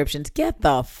newspaper subscriptions. Get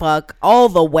the fuck all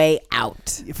the way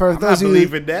out. For those who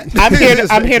believe in that,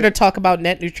 I'm here to talk about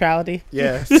net neutrality.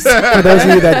 Yes. For those of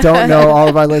you that don't know, all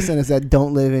of our listeners that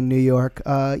don't live in New York,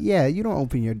 you don't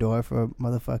open your door for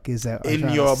motherfuckers that are in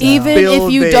your even building.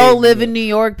 if you don't live in New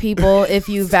York, people, if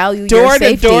you value door your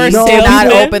safety, door do not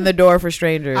open the door for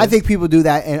strangers. I think people do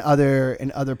that in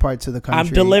other parts of the country. I'm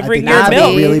delivering your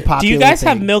milk. Really do you guys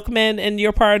have milkmen in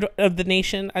your part of the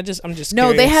nation? I'm just no,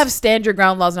 curious. they have stand your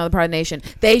ground laws in other part of the nation.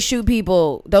 They shoot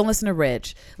people. Don't listen to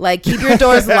Rich. Like, keep your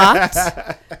doors locked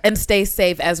and stay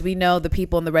safe, as we know the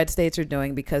people in the red states are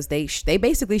doing, because they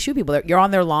basically shoot people. You're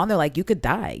on their lawn. They're like, you could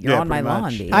die. You're on my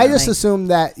lawn. Dude. I just assume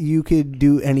that you could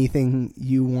do anything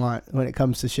you want when it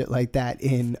comes to shit like that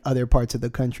in other parts of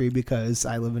the country, because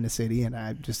I live in a city and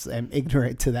I just am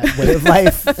ignorant to that way of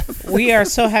life. We are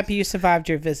so happy you survived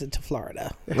your visit to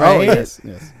Florida. Right? Oh yes.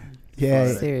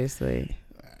 Yeah, seriously.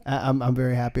 I'm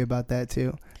very happy about that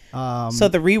too. So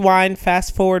the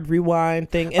fast forward rewind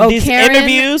thing, and these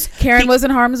interviews, Karen was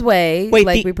in harm's way,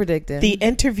 we predicted. The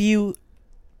interviewer,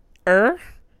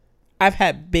 I've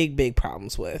had big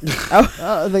problems with. Cop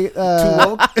from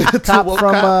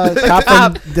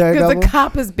because the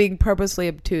cop is being purposely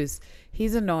obtuse.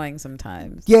 He's annoying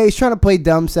sometimes. Yeah, he's trying to play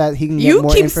dumb so that he can get You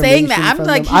more keep information saying that. I'm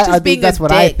like, them. he's just being that's a what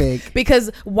dick. I think. Because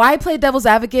why play devil's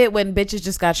advocate when bitches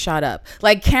just got shot up?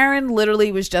 Like Karen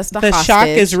literally was just a The hostage. shock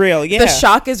is real. Yeah. The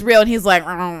shock is real, and he's like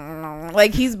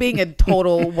he's being a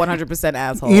total 100%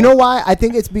 asshole. You know why? I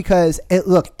think it's because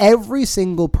look, every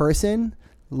single person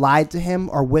lied to him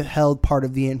or withheld part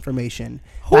of the information.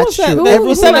 Who was that?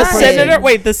 Was that a senator?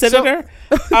 Wait, the senator?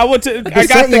 I got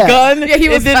the gun, Yeah, he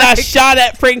was and then I shot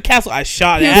at Frank Castle. I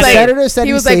shot at the him. senator said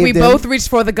he was like, we saved him. both reached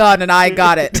for the gun, and I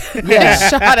got it. Yeah.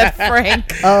 Shot at Frank.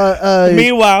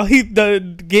 Meanwhile, he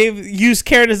used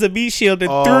Karen as a meat shield and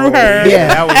threw her. Yeah.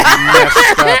 That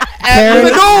was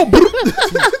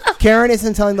messed up. Karen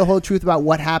isn't telling the whole truth about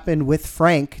what happened with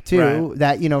Frank too. Right.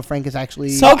 That Frank is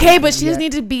actually Okay, but she doesn't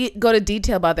need to go to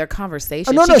detail about their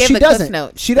conversation. No, she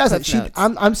doesn't. She doesn't. Notes.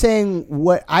 I'm saying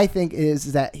what I think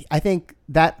is that I think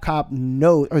that cop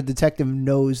knows or detective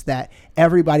knows that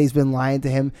everybody's been lying to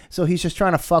him, so he's just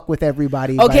trying to fuck with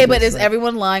everybody. Okay, but is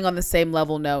everyone lying on the same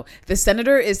level? No. The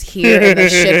senator is here in a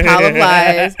shit pile of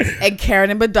lies, and Karen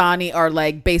and Badani are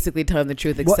like basically telling the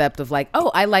truth, except of like,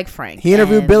 oh, I like Frank. He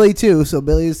interviewed Billy too, so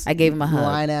Billy's I gave him a hug.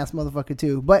 lying ass motherfucker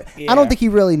too. But I don't think he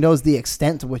really knows the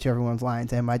extent to which everyone's lying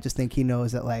to him. I just think he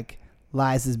knows that like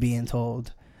lies is being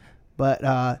told.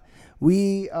 But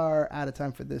we are out of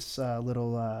time for this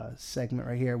little segment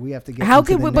right here. We have to get. How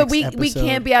into could the we? But next we episode.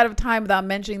 can't be out of time without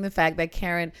mentioning the fact that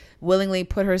Karen willingly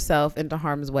put herself into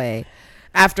harm's way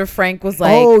after Frank was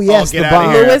like, "Oh yes, get the outta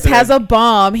bomb." here. Lewis has a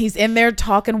bomb. He's in there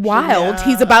talking wild. Yeah.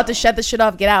 He's about to shut the shit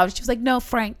off. Get out." She was like, "No,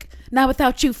 Frank, not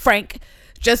without you, Frank."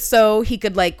 Just so he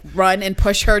could like run and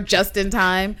push her just in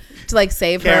time to like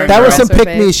save her. Karen, That was some Dress her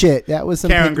pick me face. shit. That was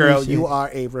some Karen pick girl, me shit. you are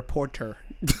a reporter.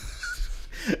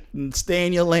 Stay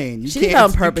in your lane. She did that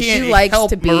on purpose. She likes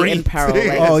to be in peril.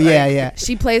 Like, Oh yeah.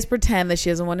 she plays pretend that she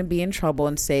doesn't want to be in trouble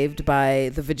and saved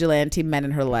by the vigilante men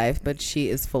in her life, but she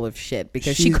is full of shit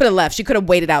because she could have left. She could have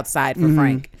waited outside for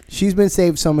Frank. She's been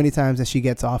saved so many times that she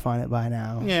gets off on it by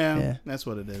now. Yeah, that's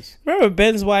what it is. Remember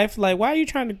Ben's wife? Like, why are you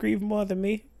trying to grieve more than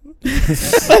me?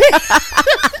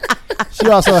 She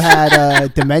also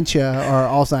had dementia or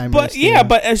Alzheimer's. But yeah,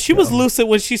 but she was lucid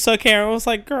when she saw Karen. I was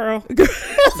like, girl,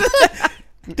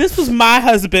 this was my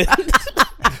husband.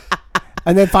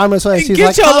 And then finally, she's Get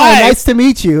like, your "Hi, life. nice to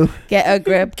meet you. Get a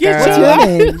grip, Get girl. What's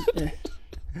your your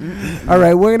name?" All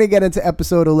right, we're gonna get into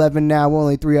episode 11 now. We're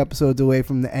only 3 episodes away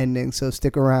from the ending, so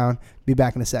stick around. Be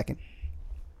back in a second.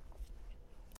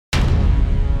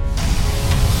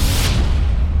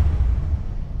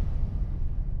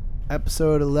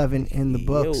 Episode 11 in the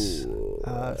books.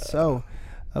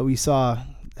 We saw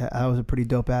that was a pretty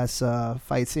dope ass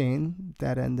fight scene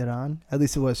that ended on. At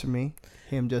least it was for me.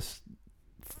 Him just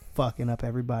fucking up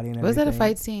everybody and everything. Was that a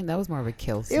fight scene? That was more of a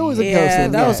kill scene. It was a kill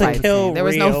scene. That was a Fight kill. scene. There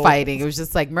was reel. no fighting. It was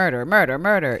just like murder, murder,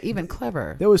 murder. Even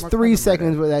clever. There was More 3 clever seconds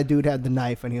murder. where that dude had the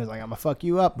knife and he was like, "I'm gonna fuck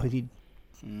you up," but he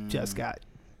just got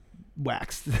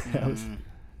waxed. That was-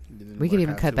 We could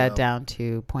even cut that down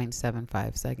to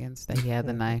 0.75 seconds that he had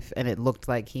the knife, and it looked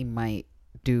like he might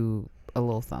do a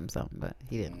little something, but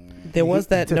he didn't. There was he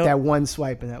that took that one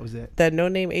swipe and that was it. that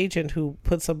no-name agent who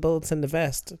put some bullets in the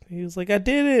vest. He was like, I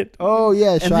did it. Oh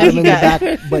yeah, shot then him he in the got-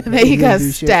 back, but And then he didn't got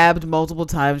do shit. stabbed multiple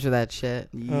times for that shit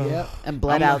Yep. and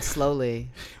bled out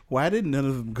slowly. Why did none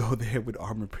of them go there with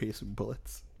armor-piercing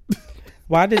bullets?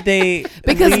 Why did they?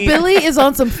 Because leave- Billy is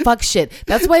on some fuck shit.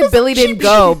 That's why Billy didn't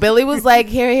go. Billy was like,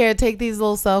 here, take these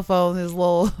little cell phones, his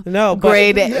little No, but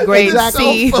grade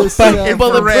exactly. C Cell phones.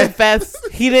 bulletproof vest.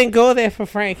 he didn't go there for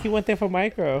Frank. He went there for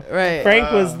Micro. Right.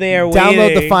 Frank was there Download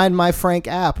waiting. the Find My Frank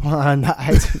app on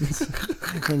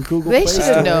iTunes and Google They Play should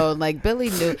Store. have known. Like Billy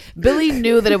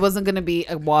knew that it wasn't going to be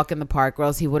a walk in the park, or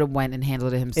else he would have went and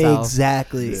handled it himself.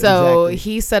 Exactly. So exactly.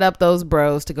 he set up those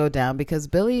bros to go down because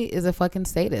Billy is a fucking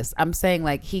sadist. I'm saying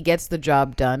like he gets the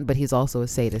job done, but he's also a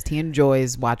sadist. He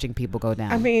enjoys watching people go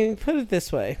down. I mean, put it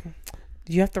this way.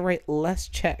 You have to write less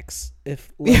checks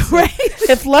if less, right?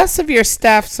 if less of your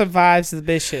staff survives the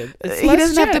mission. It's He less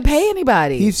doesn't have to checks. pay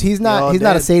anybody. He's not all a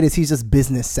dead. sadist. He's just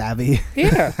business savvy.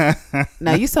 Yeah.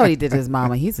 Now you saw what he did to his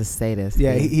mama. He's a sadist.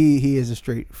 Yeah, dude. he is a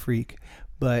straight freak.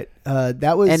 But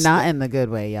that was and not in the good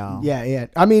way, y'all. Yeah.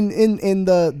 I mean, in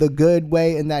the good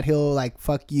way, in that he'll like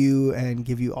fuck you and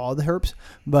give you all the herps.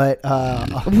 But in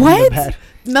the What? bad-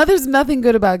 No, there's nothing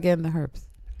good about getting the herpes.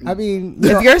 I mean,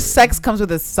 If your sex comes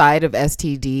with a side of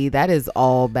STD, that is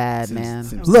all bad, man.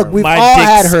 look, we've my all dick's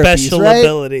had herpes, special right?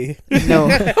 ability. No.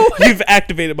 You've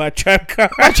activated my trap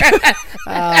card.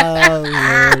 Oh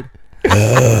Lord.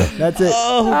 That's it.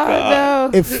 Oh,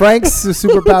 God. no. If Frank's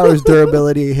superpower is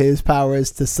durability, his power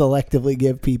is to selectively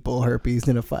give people herpes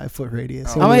in a 5-foot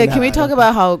radius. Oh my God, can we talk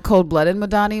about how cold-blooded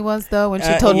Madani was though when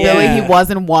she told yeah. Billy he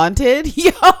wasn't wanted?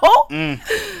 Yo,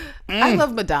 I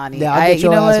love Madani. Yeah, I'll get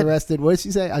your ass arrested. What did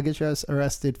she say? I'll get your ass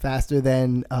arrested faster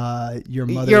than your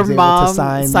mother. Your was able mom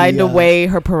to signed the, away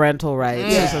her parental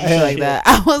rights or some shit like that.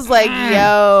 I was like,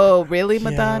 yo, really,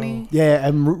 Madani? Yeah,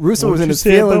 and Russo What was in you his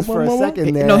say feelings about for my a mama?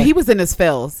 second there. No, he was in his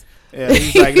feels. Yeah,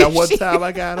 he's like, that one time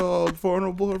I got all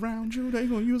vulnerable around you, they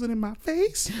gonna use it in my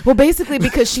face. Well, basically,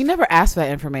 because she never asked for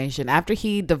that information. After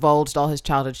he divulged all his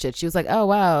childhood shit, she was like, oh,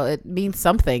 wow, it means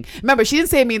something. Remember, she didn't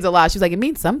say it means a lot. She was like, it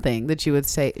means something that you would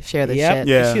share this shit.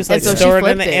 Yeah. She was like, And so she store it in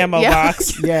flipped the it. ammo Yeah.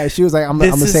 box. Yeah, she was like, I'm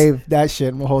This gonna is- save that shit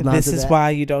and we'll hold on to This is that.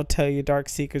 why you don't tell your dark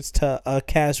secrets to a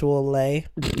casual lay.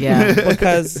 Yeah.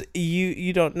 Because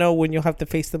you don't know when you'll have to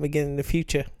face them again in the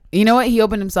future. You know what? He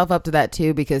opened himself up to that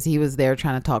too because he was there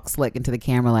trying to talk slick into the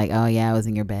camera, like, "Oh yeah, I was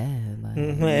in your bed." Like,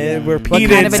 Repeated what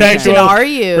kind of an sexual, agent are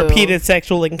you? repeated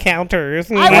sexual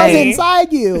encounters. I was Right.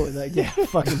 inside you. Like, yeah,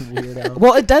 fucking weirdo.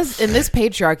 Well, it does in this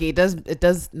patriarchy. It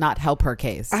does not help her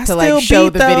case I to like still show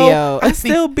beat, the though. video. I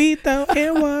still beat though.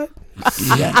 And what?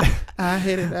 Yeah. I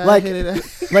hit it. Like- hit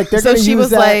it. Like they're So gonna she use was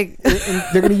that, like-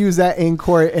 they're gonna use that in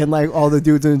court, and like all the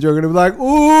dudes in the jury are gonna be like,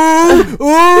 ooh,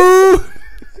 ooh.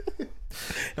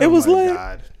 It was my like-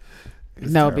 God. It's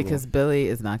No, terrible. because Billy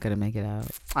is not going to make it out.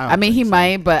 don't I mean, he think so.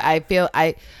 might, but I feel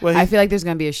Well, I feel like there's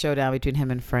going to be a showdown between him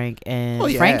and Frank, and Oh,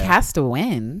 yeah. Frank has to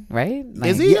win, right?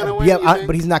 Like, Is he Yeah, gonna win? yeah, you think?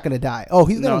 but he's not gonna die. Oh,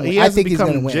 he's gonna No, win. he I has think to he's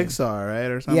gonna become win. Jigsaw,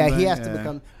 right, or something. Yeah, he has to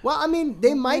become. Well, I mean,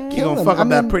 they might He's kill gonna him. fuck I up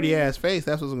that mean, pretty ass face.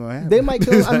 That's what's gonna happen. They might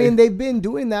kill him. I mean, they've been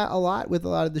doing that a lot with a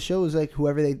lot of the shows, like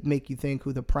whoever they make you think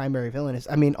who the primary villain is.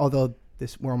 I mean, although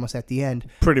we're almost at the end.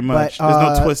 pretty much. but,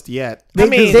 There's no twist yet. I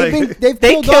mean, they've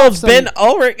They killed killed off some- Ben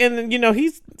Ulrich, and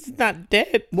he's not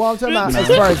dead. Well, I'm talking about as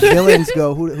far as villains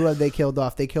go. Who have they killed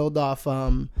off? They killed off.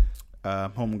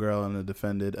 Homegirl and the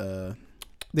defended.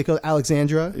 They killed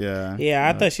Alexandra. Yeah. Yeah,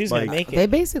 I thought she was gonna make they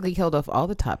it. basically killed off all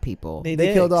the top people. They They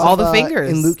did. killed off All the fingers.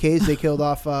 in Luke Cage. They killed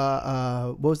off.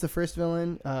 What was the first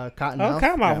villain? Cottonmouth. Oh,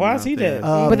 come on! Why is he dead?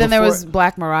 But then there before- was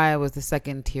Black Mariah was the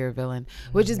second tier villain,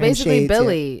 which is And basically Shades,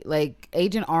 Billy. Like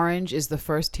Agent Orange is the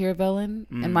first tier villain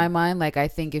Mm. in my mind. Like I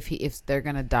think if they're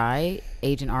gonna die,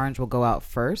 Agent Orange will go out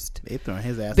first. They throwing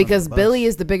his ass Because on the bus. Billy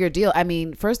is the bigger deal. I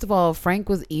mean, first of all, Frank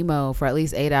was emo for at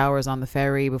least 8 hours on the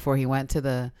ferry before he went to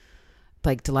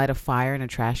to light a fire in a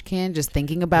trash can. Just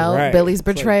thinking about Right. Billy's It's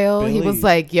like, betrayal, he was Billy,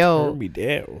 like, "Yo, Turn me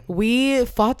down. we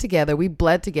fought together, we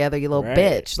bled together, you little Right.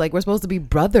 bitch. Like we're supposed to be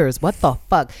brothers. What the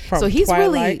fuck?" From so he's Twilight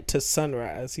really to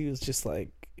Sunrise. He was just like,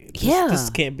 Yeah. this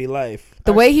can't be life.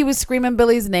 the way he was screaming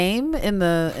Billy's name in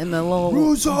the little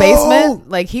Russo! basement.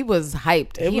 Like he was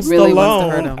hyped. It he was really wants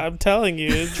to hurt Stallone. him. I'm telling you.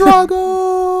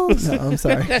 Drago. No, I'm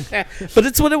sorry. But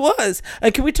it's what it was.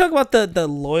 Can we talk about the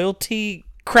loyalty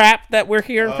crap that we're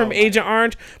hearing from Agent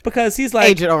Orange? Because he's like,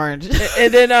 Agent Orange.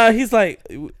 and then he's like,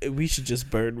 we should just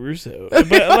burn Russo. But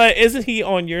like, isn't he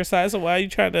on your side? So why are you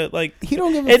trying to like? He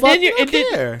don't give a And fuck. then He don't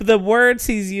care. the words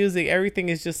he's using, everything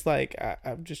is just like,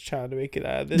 I'm just trying to make it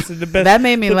out. This is the best. That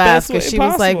made me the laugh best way because she was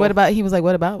like, possible. "What about?" He was like,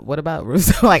 what about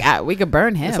Russo?" Like, we could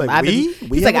burn him. It's like, I've we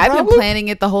he's like, have a I've been problem? planning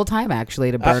it the whole time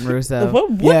actually to burn Russo.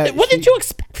 What Yeah, what did she- you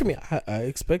expect from me? I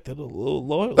expected a little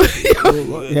loyalty.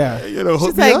 Yeah. You know, hook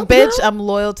She's me like, up, "Bitch, girl? I'm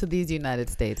loyal to these United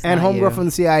States." And not homegirl you. from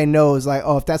the CIA knows, like,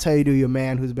 oh, if that's how you do your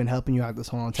man who's been helping you out this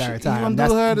whole entire You time, gonna do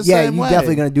that's her the yeah, same you way.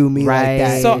 definitely gonna do me Right. like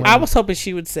that. So Yeah. I was hoping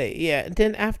she would say, yeah. And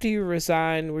then after you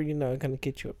resign, we're gonna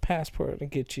get you a passport and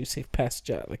get you safe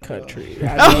passage out of the country.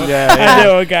 I know, I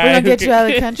know a guy. We're gonna who get could- you out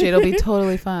of the country. It'll be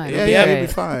totally fine. Yeah, It'll be yeah, great. you'll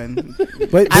be fine.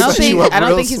 But I don't Put think you up I don't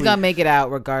real think he's sweet. gonna make it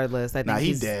out regardless. I think Nah, he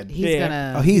he's dead. He's Yeah.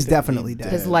 gonna. oh, he's definitely dead.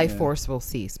 his dead, life yeah. force will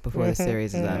cease before the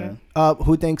series is done.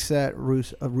 Who thinks that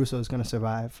Russo is gonna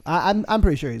survive? I'm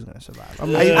pretty sure he's gonna survive. I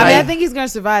mean, I think he's gonna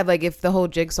survive. Like if the whole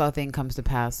Jigsaw thing comes to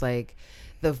pass, like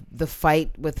the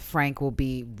fight with Frank will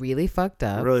be really fucked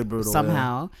up, Really brutal,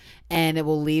 somehow, and it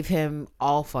will leave him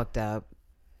all fucked up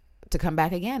to come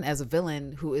back again as a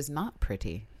villain who is not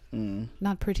pretty.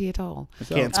 Not pretty at all.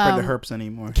 Can't spread the herps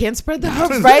anymore. Can't spread the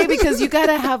herp, right? Because you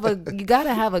gotta have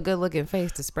a good looking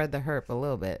face to spread the herp a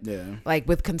little bit. Yeah. Like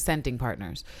with consenting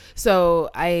partners. So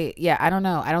I don't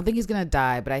know. I don't think he's gonna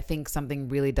die, but I think something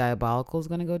really diabolical is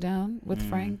gonna go down with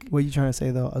Frank. What are you trying to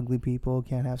say though? Ugly people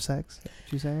can't have sex? What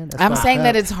you saying? That's I'm fucked saying up.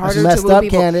 that it's That's harder to messed woo up,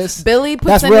 people. Candace. Billy puts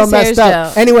That's in real his messed hair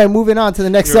up. gel. Anyway, moving on to the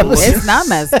next You're episode. It's not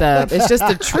messed up. It's just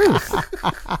the truth.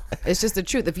 It's just the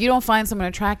truth. If you don't find someone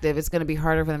attractive, it's going to be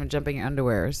harder for them to jump in your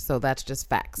underwear. So that's just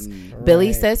facts. Billy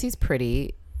Right. says he's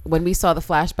pretty. when we saw the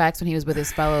flashbacks when he was with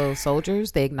his fellow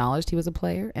soldiers, they acknowledged he was a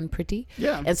player and pretty.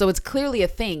 Yeah. And so it's clearly a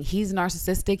thing. He's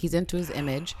narcissistic. He's into his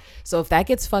image. So if that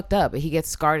gets fucked up, he gets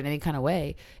scarred in any kind of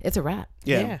way, it's a wrap.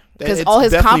 Yeah. Because all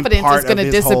his confidence is going to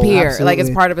disappear. Like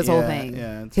it's part of his whole Yeah, thing.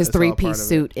 yeah, His it's all part three-piece of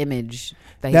suit image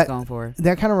that he's going for.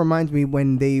 That kind of reminds me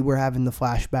when they were having the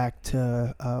flashback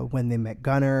to when they met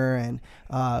Gunner, and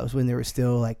it was when they were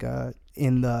still like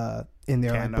in their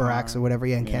like, barracks or whatever.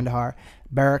 Yeah, in Kandahar.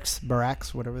 Barracks,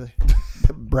 whatever.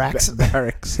 Barracks.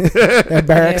 Barracks.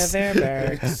 Barracks.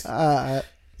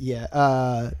 Yeah,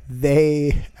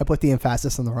 they're barracks. I put the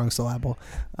emphasis on the wrong syllable.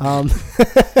 Lord.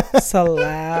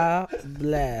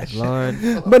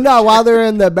 But no, while they're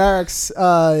in the barracks,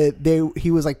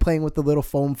 he was like playing with the little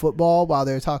foam football while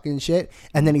they were talking shit,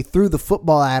 and then he threw the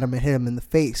football at him and hit him in the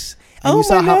face. And you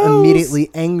saw how immediately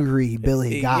angry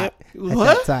Billy got at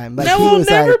that time. Like, that will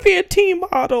never be a team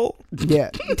model.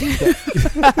 Yeah.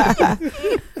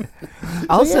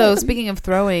 Also, speaking of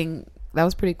throwing, that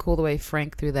was pretty cool the way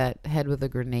Frank threw that head with a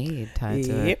grenade tied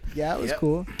to it. Yeah, it was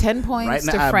cool. 10 points Right in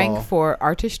the to Frank eyeball. for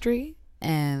artistry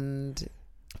and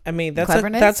I mean, that's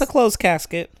cleverness. a closed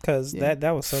casket because that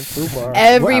was some foobar.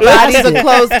 everybody's a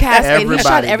closed casket. He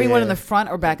shot Everybody everyone did. in the front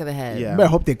or back of the head. Yeah. I better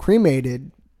hope they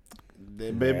cremated.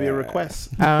 There may be a request.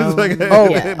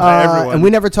 And we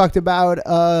never talked about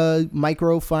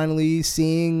Micro finally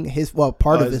seeing his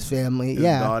part of his family. His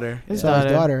daughter. His Saw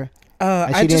his daughter.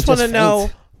 I just want to know,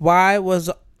 why was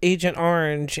Agent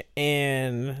Orange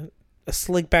and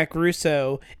Slickback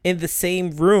Russo in the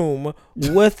same room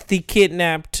with the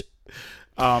kidnapped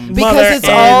Because mother it's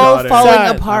and all son?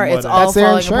 falling apart. It's all That's their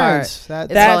falling apart. insurance.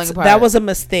 It's falling apart. That was a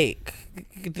mistake.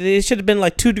 There should have been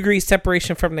like 2 degrees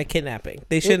separation from the kidnapping.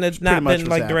 They shouldn't have not much been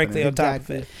was like directly happening. on top of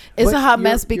it. It's But a hot you're-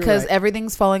 mess you're because right.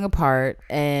 everything's falling apart,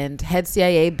 and head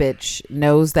CIA bitch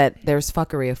knows that there's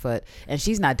fuckery afoot, and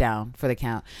she's not down for the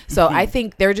count. So I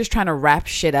think they're just trying to wrap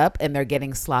shit up, and they're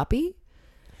getting sloppy,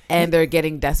 and they're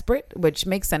getting desperate, which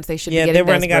makes sense. They should be getting they're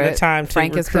running out of desperate. time to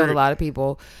Frank has killed a recruit. lot of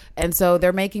people, and so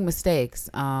they're making mistakes,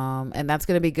 and that's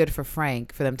going to be good for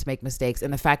Frank for them to make mistakes.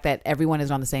 And the fact that everyone is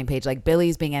on the same page, like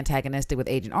Billy's being antagonistic with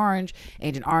Agent Orange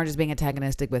is being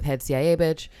antagonistic with head CIA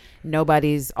bitch.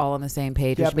 Nobody's all on the same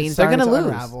page, which means they're going to lose.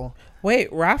 Unravel.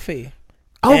 Wait, Rafi.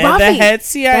 Oh, and Rafi. the head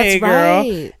CIA That's girl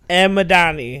right. and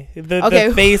Madani, the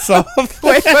Okay. face off.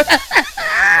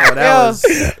 Oh, that was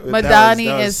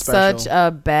Madani is special. such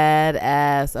a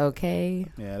badass. Okay,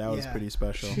 Yeah, that was Yeah. pretty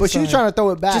special. But she was trying to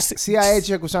throw it back. Just- CIA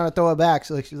chick was trying to throw it back.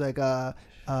 So like she's like,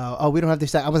 oh, we don't have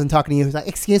this. I wasn't talking to you. He was like,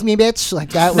 excuse me, bitch.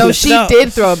 Like that. no, Was she No.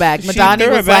 did throw it back. She Madani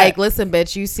threw it was back. like, "Listen,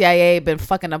 bitch, you CIA been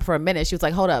fucking up for a minute." She was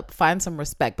like, "Hold up, find some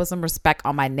respect. Put some respect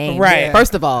on my name." Right.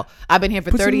 First of all, I've been here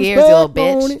for Put 30 some years, you little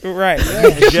respect on bitch. it.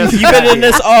 Right. Just You've been in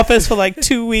this office for like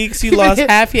 2 weeks. You lost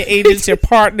half your agents. Your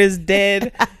partner's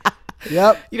dead.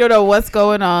 Yep. You don't know what's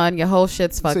going on. Your whole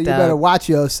shit's fucked So you up. better watch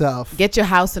yourself. Get your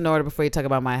house in order before you talk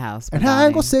about my house. And I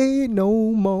ain't Madani. gonna say it no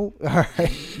more. All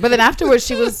right. But then afterwards,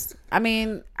 she was. I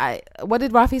mean, what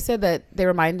did Rafi say that they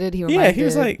reminded? He reminded. He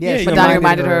was like, Yeah, she Madani reminded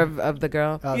reminded her her of the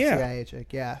girl. Oh, Yeah. CIA chick.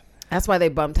 Yeah. That's why they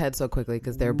bumped heads so quickly,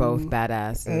 because they're both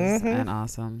badasses and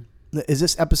awesome. Is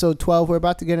this episode 12 we're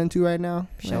about to get into right now?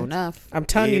 Show enough. I'm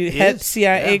telling you, It head is.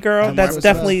 CIA Yeah. girl, I'm that's with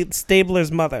definitely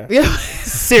Stabler's mother. Yeah.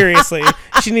 Seriously.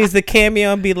 She needs the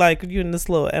cameo and be like, you in this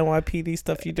little NYPD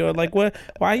stuff you doing. Like, what?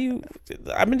 Why you?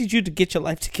 I'm going to need you to get your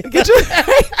life together.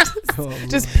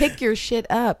 Just pick your shit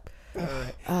up.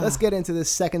 Let's get into this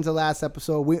second to last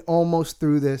episode. We almost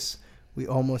through this.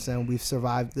 We've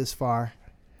survived this far.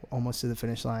 Almost to the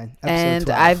finish line. Episode And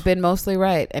 12. I've been mostly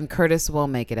right. And Curtis will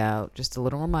make it out. Just a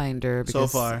little reminder. So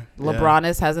Because far, yeah.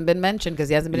 LeBronis hasn't been mentioned because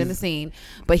he hasn't been in the scene.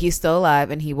 But he's still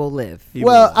alive and he will live.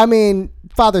 Well, I mean,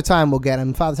 Father Time will get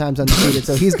him. Father Time's undefeated,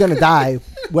 so he's gonna die,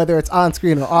 whether it's on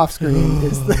screen or off screen.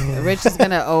 Rich is going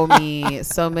to owe me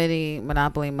so many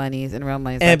Monopoly monies and real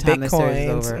monies by And the time this series is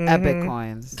Bitcoins. over. Mhm. Epic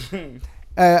coins.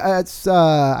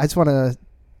 I just want to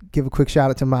give a quick shout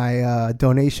out to my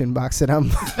donation box that I'm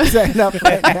setting up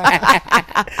right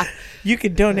now. You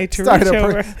can donate to Started Rich a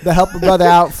over the Help a Brother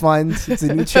Out Fund. It's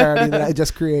a new charity that I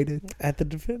just created. at the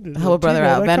Defenders. Help a brother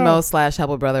out. Venmo /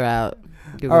 Help a brother out.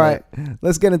 Google All right, it.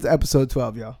 let's get into episode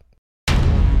 12, y'all.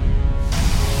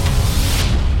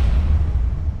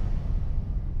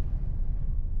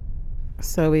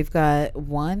 So we've got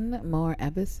one more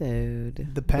episode.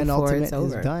 The before penultimate it's is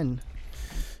over. done.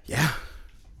 Yeah.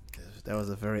 That was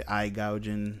a very eye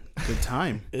gouging good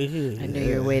time. I knew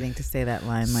you were waiting to say that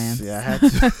line, Lance. Yeah, I had to.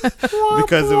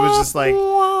 Because it was just like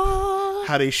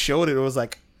how they showed it. It was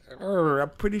like, I'm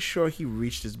pretty sure he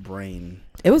reached his brain.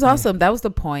 It was awesome. That was the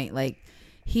point. Like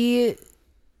he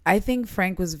I think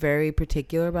Frank was very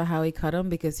particular about how he cut him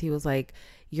because he was like,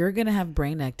 you're going to have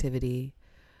brain activity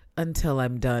until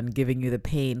I'm done giving you the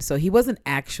pain. So he wasn't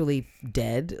actually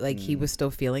dead. Like he was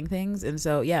still feeling things. And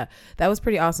so, yeah, that was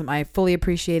pretty awesome. I fully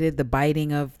appreciated the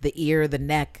biting of the ear, the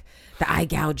neck, the eye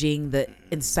gouging, the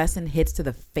incessant hits to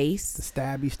the face. The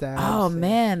stabby stabs. Oh,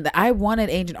 man. I wanted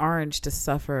Agent Orange to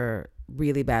suffer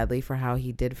really badly for how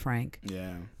he did Frank.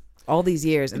 Yeah. All these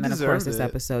years, and then of course this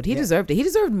episode. He deserved it. He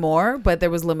deserved more, but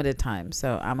there was limited time,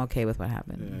 so I'm okay with what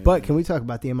happened. Yeah. But can we talk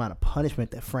about the amount of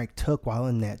punishment that Frank took while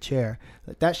in that chair?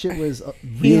 That shit was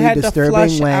really he had disturbing. To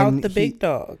flush out the big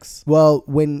dogs. Well,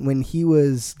 when he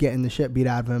was getting the shit beat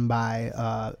out of him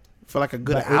by for like a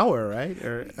good hour, right?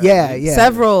 Or yeah.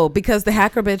 Several, because the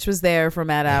hacker bitch was there for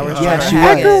mad hours. Yeah, she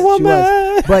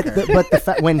was. But the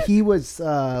fact when he was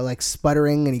like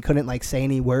sputtering and he couldn't like say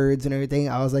any words and everything,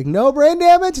 I was like, no brain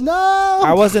damage, no.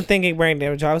 I wasn't thinking brain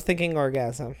damage. I was thinking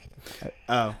orgasm.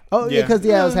 Oh, yeah, because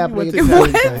it was happening at the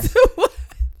same time.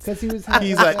 Because he was.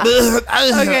 He's like,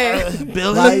 okay.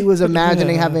 While he was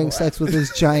imagining having sex with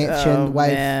his giant chin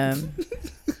wife. Man.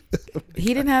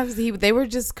 He didn't have. They were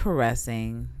just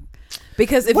caressing.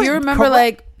 Because if you remember,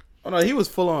 like, oh no, he was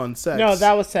full on sex. No,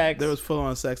 that was sex. There was full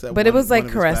on sex. But it was like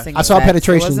caressing. I saw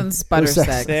penetration. It wasn't sputter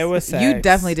sex. There was sex. You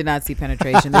definitely did not see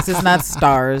penetration. This is not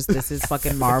Stars. This is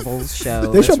fucking Marvel's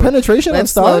show. They show penetration on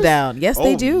Stars? Slow down. Yes,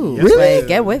 they do. Yes, really? Like,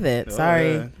 get with it.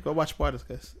 Sorry. Yeah. Go watch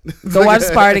Spartacus. Go watch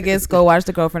Spartacus. Go watch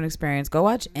The Girlfriend Experience. Go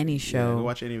watch any show. Go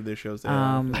watch any of their shows.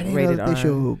 I didn't know that they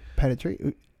show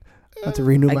penetration. I have to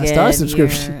renew my Star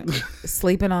subscription.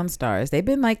 Sleeping on Stars. They've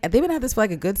been at this for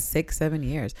like a good 6-7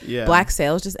 years. Yeah. Black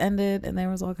Sails just ended, and there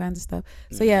was all kinds of stuff.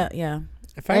 So yeah.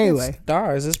 If I get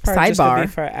Stars, it's probably just gonna be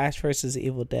for Ash versus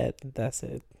Evil Dead. That's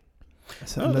it.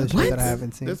 That's another show that I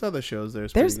haven't seen. There's other shows.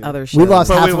 There's other shows. We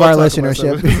lost half of our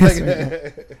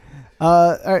listenership.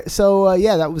 All right. So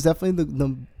yeah, that was definitely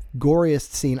the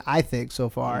goriest scene I think so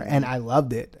far, and I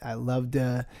loved it. I loved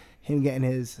him getting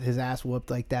his ass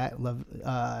whooped like that. Love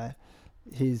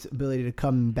his ability to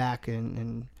come back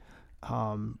and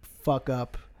fuck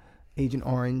up Agent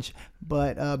Orange,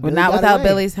 but not without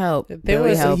Billy's help.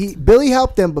 Billy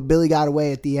helped him, but Billy got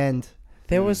away at the end.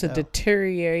 There was a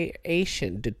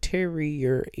deterioration.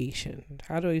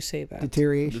 How do you say that?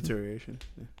 Deterioration.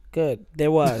 Good.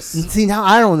 There was. See, now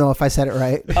I don't know if I said it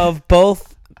right. Of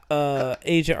both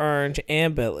Agent Orange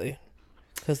and Billy,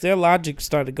 because their logic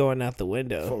started going out the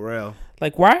window. For real.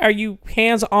 Like, why are you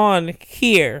hands on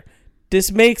here? This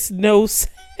makes no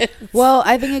sense. Well,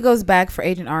 I think it goes back for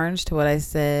Agent Orange to what I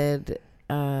said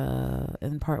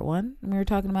in part 1 when we were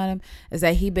talking about him, is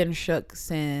that he'd been shook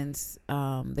since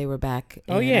they were back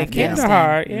in Afghanistan.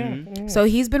 Kandahar. Yeah. So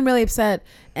he's been really upset,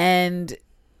 and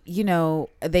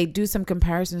they do some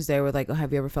comparisons there with like, oh,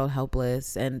 have you ever felt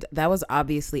helpless? And that was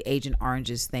obviously Agent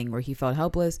Orange's thing, where he felt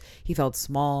helpless, he felt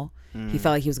small, he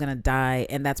felt like he was gonna die,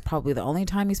 and that's probably the only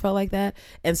time he's felt like that.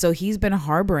 And so he's been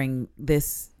harboring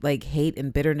this like hate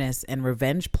and bitterness and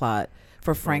revenge plot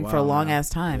for Frank for a long ass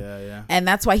time. Yeah. And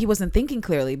that's why he wasn't thinking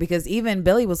clearly, because even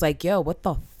Billy was like, yo, what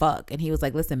the fuck? And he was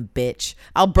like, listen, bitch,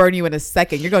 I'll burn you in a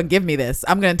second. You're going to give me this.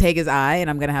 I'm going to take his eye and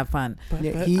I'm going to have fun.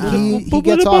 Yeah, he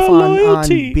gets off on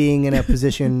being in a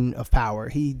position of power.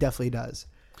 He definitely does.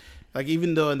 Like,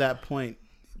 even though in that point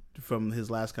from his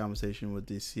last conversation with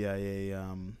the CIA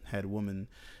head woman,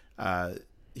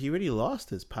 he already lost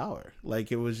his power. Like,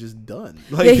 it was just done.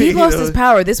 Like, yeah, he lost his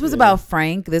power. This was about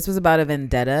Frank. This was about a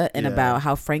vendetta and about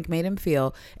how Frank made him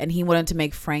feel. And he wanted to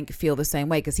make Frank feel the same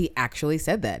way, because he actually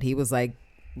said that. He was like,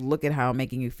 look at how I'm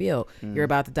making you feel. You're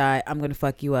about to die. I'm going to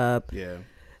fuck you up. Yeah.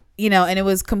 And it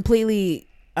was completely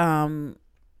not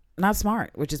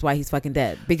smart, which is why he's fucking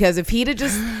dead. Because if he'd have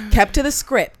just kept to the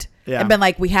script and been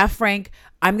like, we have Frank,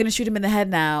 I'm going to shoot him in the head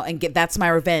now and that's my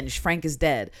revenge. Frank is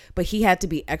dead. But he had to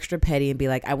be extra petty and be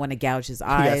like, I want to gouge his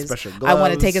eyes. I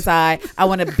want to take his eye. I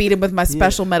want to beat him with my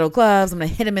special metal gloves. I'm going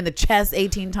to hit him in the chest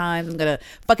 18 times. I'm going to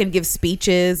fucking give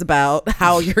speeches about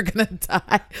how you're going to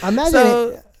die.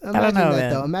 Imagine that,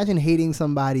 though. Imagine hating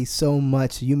somebody so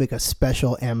much you make a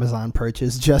special Amazon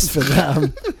purchase just for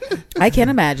them. I can't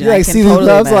imagine. I see these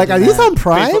gloves like, are these on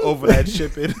Prime? Over that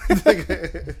shipping.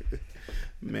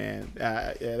 Man,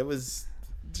 it was...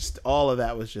 just all of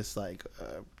that was just like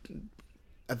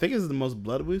I think it's the most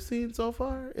blood we've seen so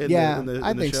far.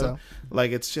 I think so.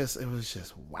 Like it was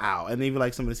just wow. And even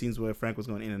like some of the scenes where Frank was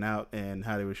going in and out and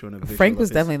how they were showing. Frank was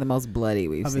definitely the most bloody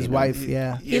we've seen. Of his wife,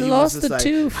 he lost the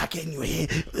tooth. How can you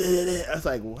hit? I was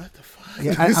like, what the fuck?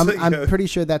 Yeah, I'm pretty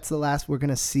sure that's the last we're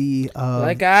gonna see.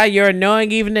 You're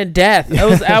annoying even in death.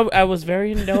 I was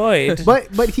very annoyed.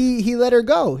 But he let her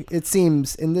go. It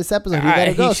seems in this episode he let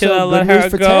her go. He should have let her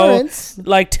go Terrence.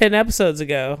 Like 10 episodes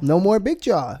ago. No more Big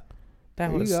Jaw.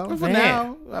 That was for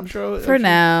now. I'm sure. For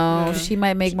now, she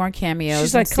might make more cameos.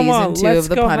 She's like, come on, season 2 of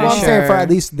The Punisher. I'm saying for at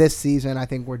least this season, I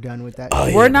think we're done with that.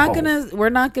 We're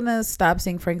not gonna stop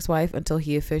seeing Frank's wife until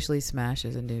he officially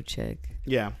smashes a new chick.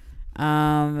 Yeah.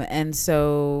 And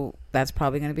so that's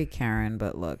probably gonna be Karen.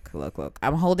 But look,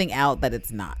 I'm holding out that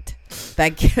it's not.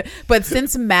 But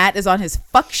since Matt is on his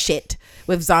fuck shit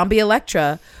with Zombie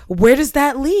Elektra, where does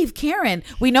that leave Karen?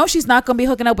 We know she's not gonna be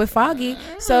hooking up with Foggy,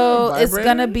 so it's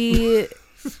gonna be.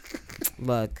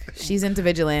 Look, she's into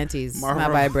vigilantes,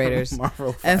 not vibrators,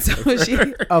 and so she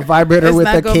a vibrator with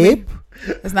a cape.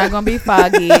 It's not gonna be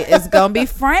Foggy. It's gonna be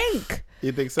Frank.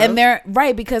 You think so? And they're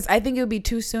right, because I think it would be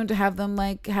too soon to have them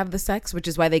like have the sex, which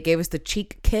is why they gave us the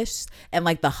cheek kiss and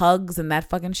like the hugs and that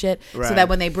fucking shit. Right. So that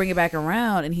when they bring it back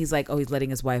around and he's like, oh, he's letting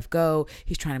his wife go,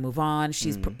 he's trying to move on.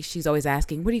 She's always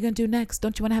asking, what are you gonna do next?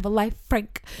 Don't you want to have a life,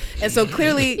 Frank? And so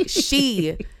clearly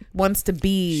she wants to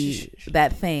be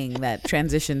that thing that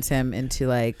transitions him into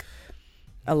like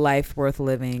a life worth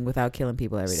living without killing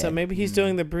people every day. So maybe he's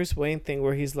doing the Bruce Wayne thing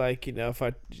where he's like, if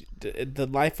the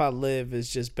life I live is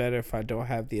just better if I don't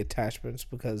have the attachments,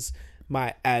 because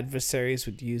my adversaries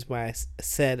would use my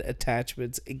said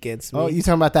attachments against me. Oh, you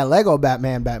talking about that Lego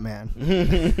Batman?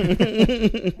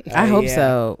 I hope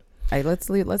so. Let's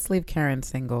leave Karen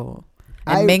single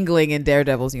and mingling in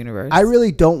Daredevil's universe. I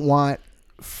really don't want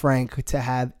Frank to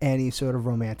have any sort of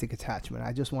romantic attachment.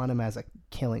 I just want him as a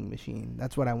killing machine.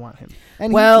 That's what I want him.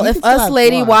 And well, if us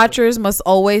lady watchers must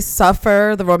always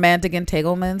suffer the romantic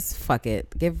entanglements, fuck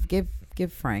it.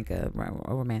 Give Frank a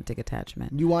romantic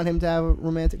attachment. You want him to have a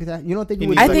romantic attachment? You don't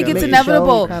think? I think it's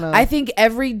inevitable. I think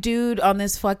every dude on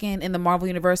this fucking in the Marvel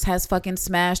universe has fucking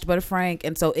smashed but Frank,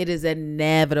 and so it is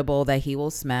inevitable that he will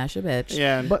smash a bitch.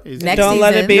 Yeah, but next don't season,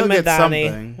 let it be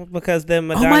Madani, because then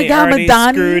Madani already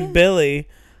screwed Billy.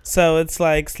 So it's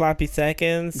like sloppy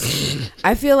seconds.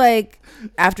 I feel like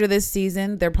after this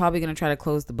season, they're probably gonna try to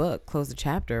close the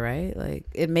chapter, right? Like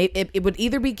it would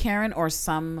either be Karen or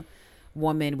some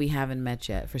woman we haven't met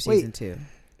yet for season 2.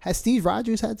 Has Steve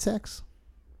Rogers had sex?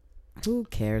 Who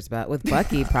cares about with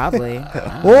Bucky? Probably.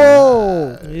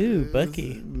 Whoa, ooh,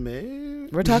 Bucky.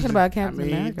 We're talking about Captain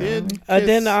America.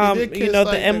 Then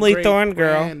the Emily Thorne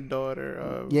girl, granddaughter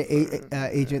of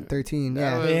Agent 13.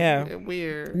 Yeah,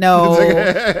 weird. No,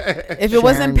 if it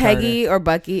wasn't Peggy or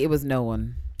Bucky, it was no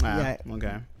one.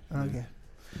 Okay.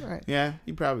 Right. Yeah,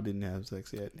 he probably didn't have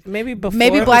sex yet. Maybe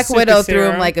Black Widow threw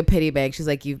him like a pity bag. She's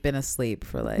like, "You've been asleep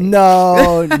for like."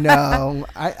 No.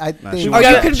 I think. Are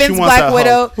you convinced Black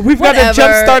Widow? We've got to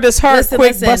jumpstart his heart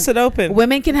quick, bust it open.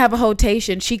 Women can have a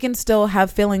rotation. She can still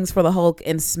have feelings for the Hulk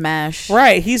and smash.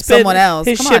 Right, someone else.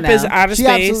 His ship is out of space.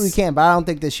 She absolutely can, but I don't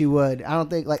think that she would. I don't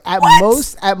think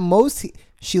at most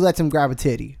she lets him grab a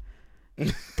titty.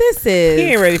 He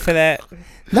ain't ready for that.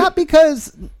 Not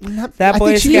because that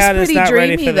Boy Scout is not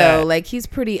ready for that. Though. Like he's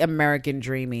pretty American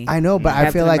dreamy. I know, but I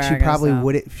feel like she probably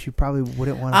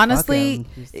wouldn't want to. Honestly,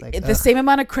 the same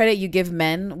amount of credit you give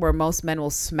men, where most men will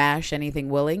smash anything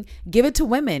willing, give it to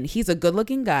women. He's a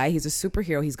good-looking guy. He's a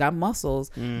superhero. He's got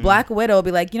muscles. Black Widow will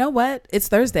be like, you know what? It's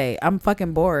Thursday. I'm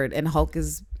fucking bored, and Hulk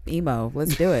is emo.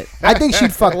 Let's do it. I think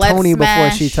she'd fuck Tony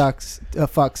before she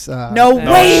fucks. No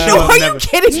way. No, are you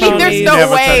kidding me? There's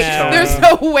no way. There's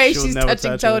no way she's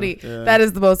touching Tony. Yeah. That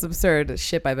is the most absurd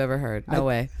ship I've ever heard. No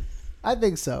way. I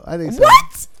think so.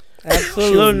 What?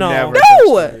 Absolutely no.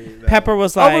 Pepper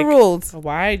was like, overruled.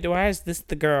 Why is this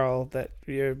the girl that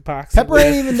you're boxing Pepper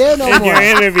ain't even there no more. In your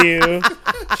interview.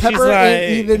 Pepper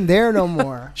ain't even there no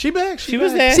more. She back. She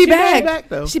was there. She back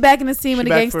though. She back in the scene with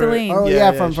the gangster lean. Oh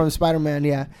yeah, from Spider-Man.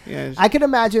 Yeah. I could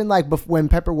imagine like when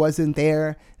Pepper wasn't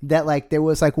there, that like there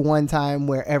was like one time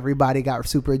where everybody got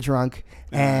super drunk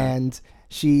and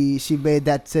she made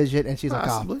that decision and she's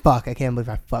Possibly. like, oh fuck, I can't believe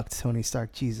I fucked Tony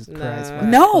Stark. Jesus Christ.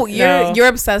 No, you're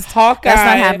obsessed. Hawkeye. That's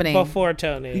not happening. Before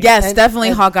Tony. Yes,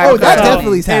 definitely Hawkeye. Oh, that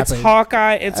definitely is happening. It's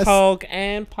Hawkeye, it's Hulk,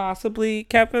 and possibly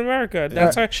Captain America.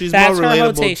 That's her. She's that's more her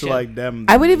relatable rotation. to like them.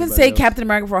 I would even say Captain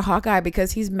America for Hawkeye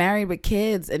because he's married with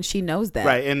kids and she knows that.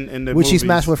 Right. In the would she movies.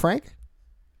 smash with Frank?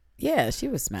 Yeah, she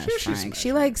was smashed.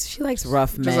 She likes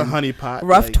rough men. Just a honeypot.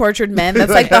 Rough, tortured men.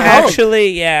 That's like the Hulk.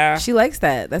 Actually, yeah. She likes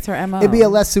that. That's her MO. It'd be a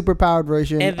less superpowered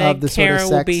version And then of the Karen sort of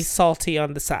sex. will be salty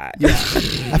on the side. Yeah.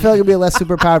 I feel like it'd be a less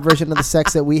superpowered version of the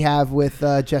sex that we have with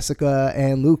Jessica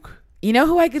and Luke. You know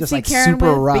who I could Just see like Karen super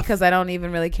with rough. because I don't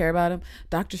even really care about him?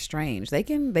 Doctor Strange. They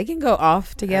can go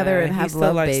off together and have he still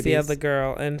love likes babies. the other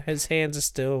girl, and his hands are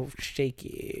still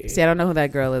shaky. See, I don't know who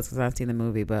that girl is because I've seen the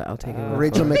movie, but I'll take it.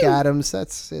 Rachel McAdams.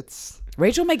 It's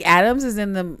Rachel McAdams is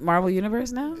in the Marvel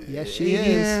universe now. yes, she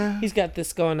is. He's got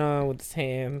this going on with his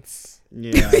hands.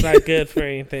 Yeah. It's not good for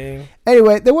anything.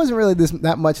 Anyway, there wasn't really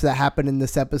that much that happened in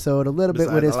this episode. A little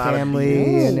bit with his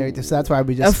family and everything. So that's why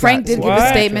we just. Frank did give a What?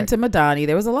 statement to Madani.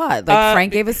 There was a lot. Like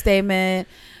Frank gave a statement.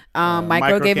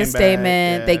 Micro gave a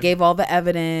statement. They gave all the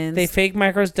evidence. They fake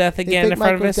Micro's death again in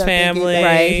front of his Micro's death, they family. gave-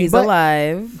 right. He's But-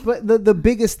 alive. But the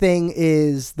biggest thing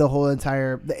is the whole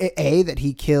entire that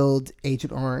he killed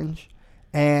Agent Orange,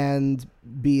 and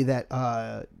B that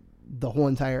the whole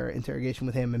entire interrogation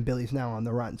with him and Billy's now on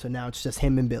the run. So now it's just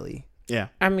him and Billy. Yeah.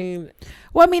 I mean,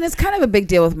 It's kind of a big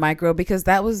deal with Micro because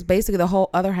that was basically the whole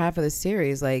other half of the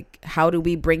series. Like, how do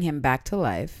we bring him back to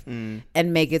life and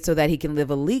make it so that he can live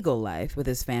a legal life with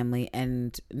his family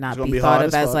and not be thought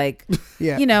of as like,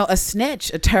 a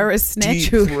snitch, a terrorist snitch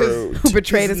who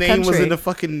betrayed his name country. was in the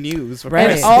fucking news. For Right.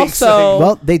 Christ's And sake. also,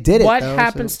 Well, they did it. what though,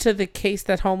 happens so- to the case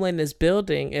that Homeland is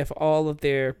building if all of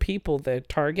their people, their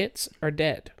targets, are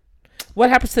dead? What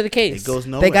happens to the case? It goes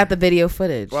nowhere. They got the video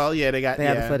footage. Well, yeah, they got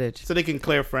the footage. so they can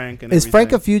clear Frank. And Is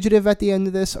Frank a everything. fugitive at the end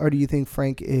of this, or do you think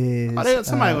Frank is?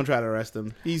 Somebody gonna try to arrest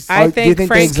him. He's. I do you think think they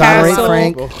Frank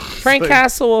exonerate Castle. Frank?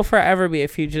 Castle will forever be a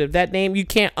fugitive. That name you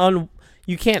can't unwash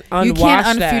you can't that.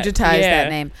 unfugitize Yeah. that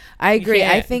name. I agree. I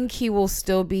can't. think he will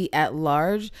still be at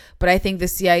large, but I think the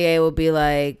CIA will be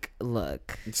like,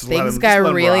 look, Just let things him- got just let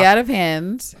him really rock. out of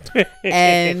hand,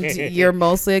 and you're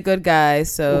mostly a good guy,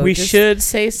 so We just, should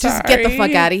say sorry. just get the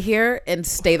fuck out of here and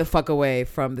stay the fuck away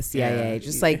from the CIA. Yeah.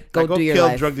 Just like go do your kill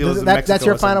life. drug dealers in That's Mexico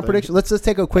your or final something. prediction. Let's just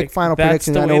take a quick Like, final that's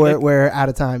prediction. the I know way we're out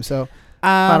of time, so.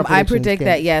 Final I predictions, predict Kim.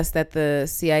 that yes, that the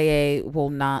CIA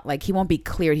will not he won't be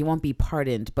cleared, he won't be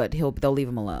pardoned, but they'll leave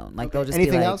him alone. Like they'll just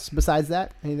Anything be like, else besides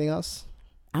that? Anything else?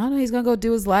 I don't know. He's gonna go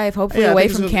do his life, hopefully Yeah, I away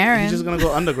think from he's gonna- Karen. He's just gonna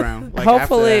go underground. Like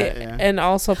Hopefully, after that, yeah. and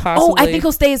also possibly. I think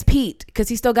he'll stay as Pete because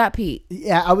he still got Pete.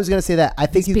 Yeah, I was gonna say that. I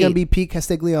think He's he's gonna Pete. be Pete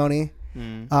Castiglione.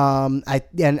 I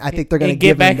think they're gonna and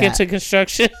give get back him that. into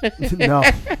construction. No.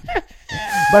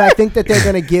 But I think that they're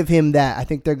gonna give him that. I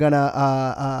think they're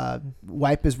gonna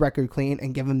wipe his record clean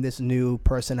and give him this new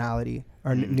personality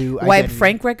or new Wipe identity.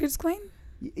 Frank records clean.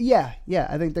 Yeah.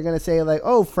 I think they're gonna say like,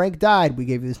 "Oh, Frank died. We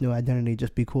gave you this new identity.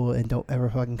 Just be cool and don't ever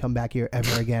fucking come back here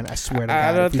ever again." I swear to God.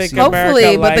 I don't if you think see- America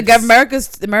Hopefully, but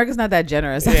likes- America's not that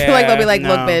generous. I feel like they'll be like,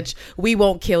 "Look, No. bitch, we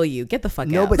won't kill you. Get the fuck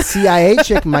No, out." but CIA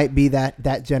chick might be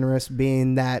that generous,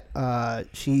 being that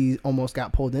she almost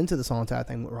got pulled into this whole entire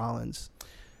thing with Rollins.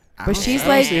 But she's I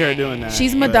don't like, see her doing that.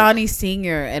 she's but- Madani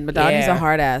Senior, and Madani's Yeah. a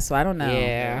hard ass, so I don't know.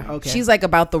 Yeah. Okay. She's like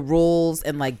about the rules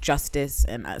and like justice,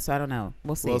 and so I don't know.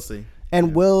 We'll see. We'll see.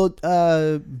 And will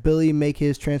Billy make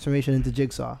his transformation into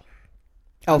Jigsaw?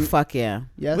 Oh fuck yeah!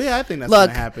 Yes. Well, yeah, I think that's Look,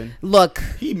 gonna happen. Look,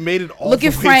 He made it all. look the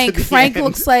at way Frank. to the Frank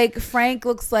end.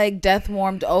 looks like death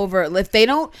warmed over. If they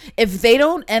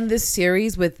don't end this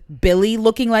series with Billy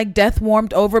looking like death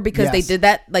warmed over because they Yes. did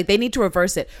that, like they need to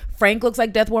reverse it. Frank looks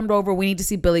like death warmed over. We need to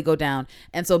see Billy go down,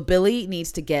 and so Billy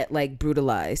needs to get like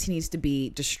brutalized. He needs to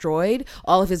be destroyed.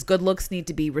 All of his good looks need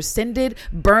to be rescinded.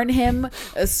 Burn him,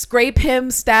 scrape him,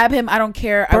 stab him. I don't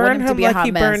care. I Burn want him to him be a like hot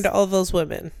he mess. burned all those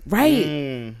women.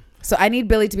 Right. So I need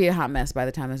Billy to be a hot mess by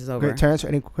the time this is over. Great. Terrence,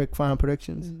 any quick final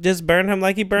predictions? Just burn him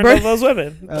like he burned Burn- all those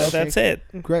women. Okay. That's it.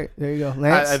 Great. There you go.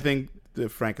 Lance? I think that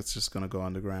Frank is just gonna go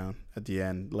underground at the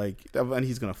end, like, and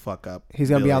he's gonna fuck up. He's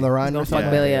going to be on the run? He's gonna or fuck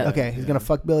something? Billy up. Okay. He's going to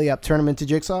fuck Billy up. Turn him into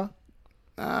Jigsaw?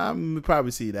 We'll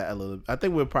probably see that a little. I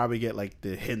think we'll probably get like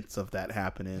the hints of that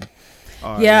happening.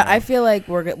 Or, Yeah, you know, I feel like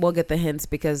we'll get the hints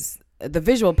because the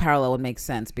visual parallel would make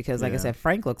sense because, like I Yeah. said,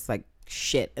 Frank looks like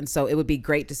shit, and so it would be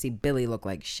great to see Billy look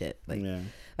like shit. yeah.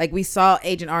 Like we saw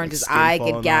Agent Orange's skin eye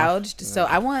falling get off. gouged, so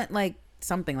Yeah. I want like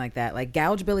something like that, like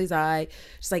gouge Billy's eye,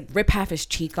 just like rip half his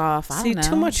cheek off. I See, don't know.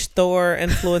 too much Thor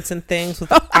influencing things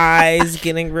with eyes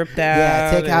getting ripped out.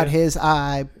 Yeah, take out and- his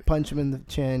eye, punch him in the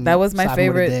chin. That was my slap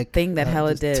him with a favorite dick, thing that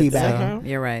Hella just did. teabag so him.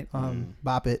 you're right.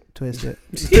 Bop it, twist it.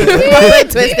 Twist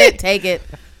it, take it.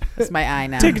 That's my eye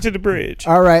now. Take it to the bridge.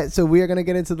 All right, so we are going to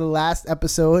get into the last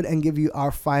episode and give you our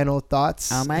final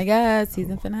thoughts. Oh my God,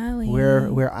 season finale.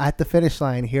 We're at the finish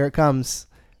line. Here it comes.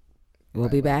 We'll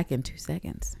be back in 2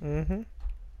 seconds. Mm-hmm.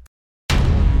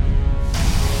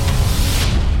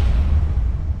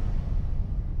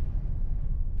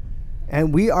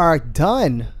 And we are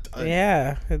done.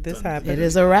 Yeah, this happened. It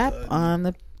is a wrap on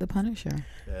the Punisher.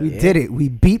 We did it. We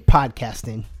beat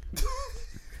podcasting.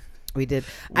 We did.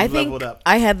 We I think leveled up.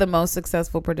 I had the most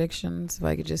successful predictions, if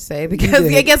I could just say, because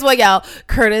guess what, y'all?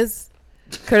 Curtis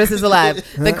is alive.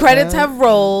 The credits have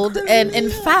rolled, and in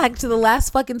fact, the last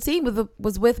fucking scene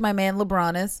was with my man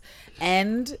LeBronis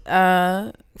and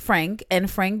Frank, and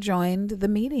Frank joined the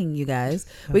meeting. You guys,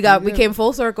 we came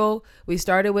full circle. We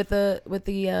started with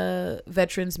the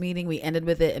veterans meeting. We ended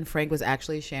with it, and Frank was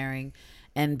actually sharing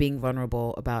and being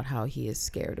vulnerable about how he is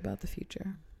scared about the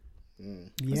future. I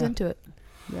was into it.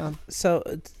 Yeah. So,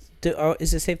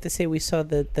 is it safe to say we saw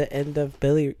the end of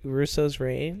Billy Russo's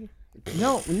reign?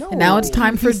 No. And now it's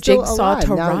time for Jigsaw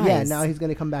to rise. Yeah, now he's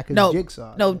gonna come back as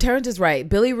Jigsaw. No, Terrence is right.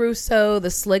 Billy Russo,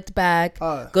 the slicked back,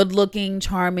 good-looking,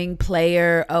 charming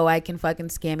player. Oh, I can fucking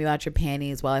scam you out your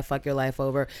panties while I fuck your life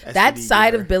over. That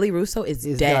side of Billy Russo is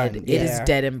dead. Done. It is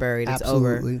dead and buried.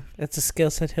 Absolutely. It's over. That's a skill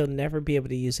set he'll never be able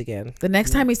to use again. The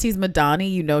next time he sees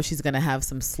Madani, you know she's gonna have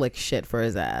some slick shit for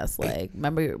his ass. Like,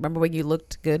 remember when you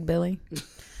looked good, Billy?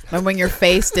 Remember when your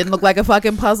face didn't look like a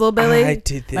fucking puzzle, Billy? I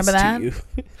did this remember that? to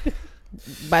you.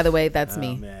 By the way, that's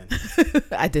me. Man.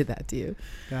 I did that to you.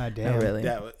 God damn. Oh, really?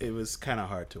 It was kind of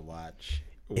hard to watch.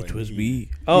 It was me.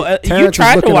 Oh, Terrence you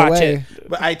tried to watch away. it.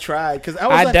 But I tried because I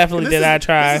was I like, definitely did. I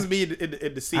tried. This is me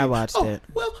in the scene. I watched it.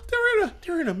 Well,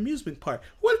 they're in an amusement park.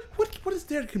 What is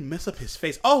there that can mess up his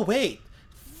face? Oh wait,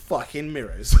 fucking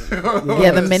mirrors.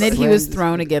 Yeah, the minute he was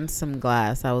thrown against some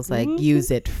glass, I was like,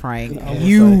 use it, Frank.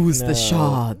 Use the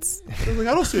shards. I was like,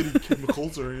 I don't see any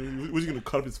chemicals or anything. Was he gonna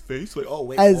cut up his face? Like, oh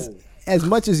wait. As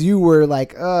much as you were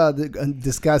like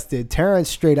disgusted, Terrence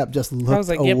straight up just looked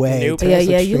like, away. nope. Terrence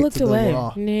Yeah, looked you straight looked to the away.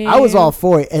 wall. Nah. I was all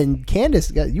for it, and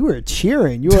Candace, you were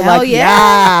cheering. You were Hell like,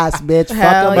 yeah. "Yes, bitch,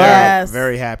 Hell fuck him yes. up."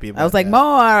 Very happy about I was like,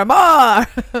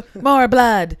 that. more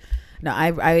blood. No,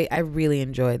 I really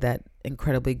enjoyed that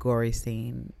incredibly gory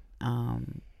scene.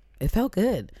 It felt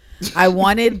good. I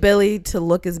wanted Billy to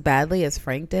look as badly as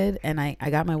Frank did, and I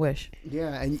got my wish.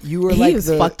 Yeah, and you were He like was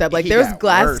fucked up. Like, he there was got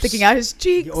glass worse. sticking out his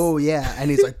cheeks. Oh yeah, and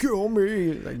he's like, "Kill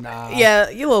me!" Like, nah. Yeah,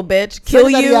 you little bitch. Kill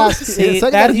Somebody you. asked- See,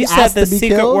 somebody that you asked said to the be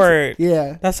secret killed? word.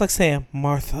 Yeah. That's like saying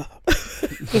Martha.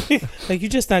 Like, you're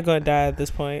just not going to die at this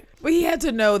point. But he had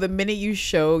to know the minute you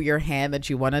show your hand that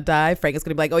you want to die, Frank is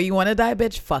going to be like, oh, you want to die,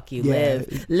 bitch? Fuck you. Yeah.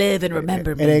 Live and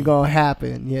remember me. It ain't gonna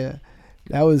happen. Yeah.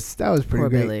 That was pretty Poor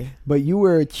great. Billy. But you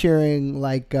were cheering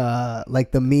like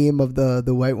the meme of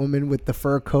the white woman with the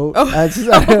fur coat. Oh.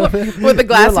 With the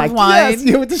glass You're of wine. Yes,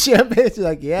 you with the champagne. You're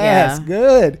like, yes, Yeah.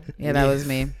 good. Yeah, that was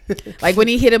me. Like when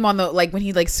he hit him on when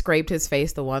he like scraped his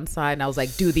face to one side, and I was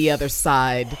like, do the other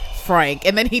side, Frank.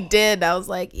 And then he did. I was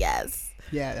like, yes.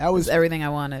 Yeah, that was everything I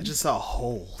wanted. Just saw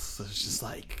holes. It's just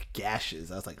like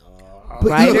gashes. I was like, oh.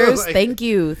 Writers, Like, thank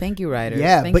you, writers.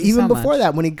 Yeah, Thank but you even so before much.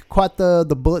 that, when he caught the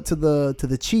bullet to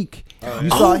the cheek, you Oh,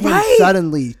 saw him right.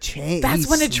 suddenly change. That's He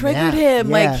when it triggered snapped. him.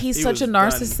 Yeah. Like he's He such a was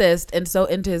done. narcissist and so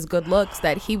into his good looks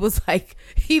that he was like,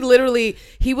 he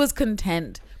was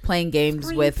content playing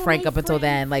games with Frank up until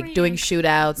then, like doing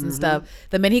shootouts and stuff.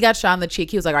 The minute he got shot in the cheek,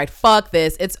 he was like, all right, fuck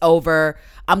this. It's over.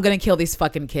 I'm going to kill these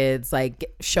fucking kids. Like,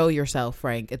 show yourself,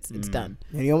 Frank. It's done.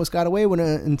 And he almost got away with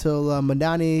it until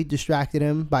Madani distracted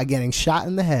him by getting shot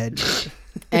in the head.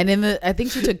 And I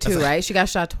think she took two, right? She got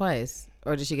shot twice.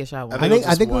 Or did she get shot once? I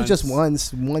I think it was just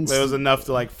once. It was enough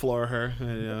to like floor her.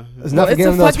 Yeah. It was enough to It's give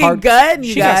a him those fucking hard. gun,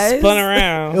 you She guys. got spun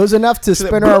around. It was enough to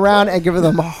spin her around and give her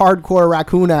them hardcore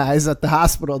raccoon eyes at the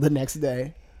hospital the next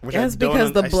day. Which I That's don't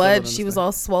because the I still blood, don't she was understand.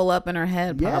 all swole up in her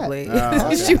head, Yeah. probably.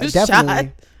 Oh, She was shot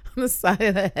definitely. on the side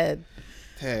of the head.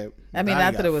 Hey, I mean, now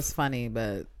not you that got it was funny,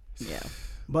 but yeah.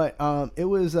 But it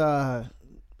was.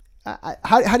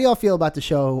 How do y'all feel about the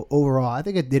show overall? I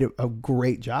think it did a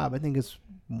great job. I think it's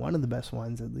one of the best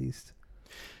ones, at least.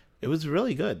 It was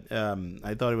really good.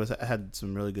 I thought it had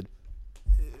some really good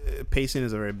pacing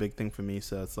is a very big thing for me.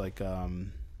 So it's like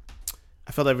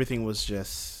I felt everything was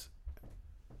just.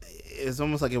 It's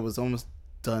almost like it was almost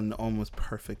done almost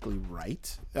perfectly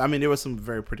right. I mean, there were some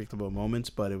very predictable moments,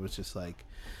 but it was just like,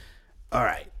 all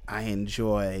right, I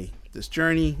enjoy this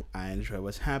journey. I enjoy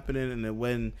what's happening, and then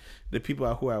when the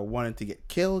people who I wanted to get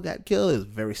killed got killed, it was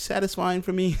very satisfying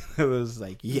for me. It was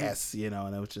like yes, and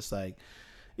it was just like,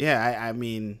 yeah. I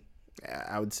mean.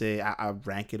 I would say I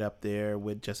rank it up there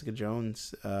with Jessica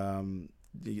Jones,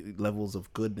 the levels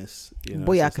of goodness.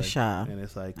 Booyakasha. And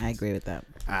it's like I agree with that.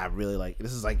 I really like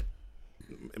this. Is like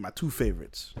my two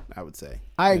favorites. I would say.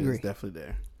 I It's agree. definitely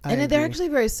there. And they're actually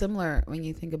very similar when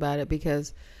you think about it,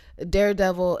 because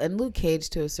Daredevil and Luke Cage,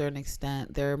 to a certain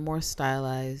extent, they're more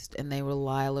stylized and they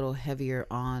rely a little heavier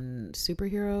on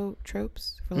superhero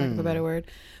tropes, for lack of a better word,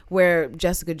 where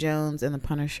Jessica Jones and the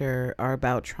Punisher are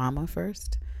about trauma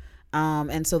first.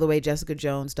 And so the way Jessica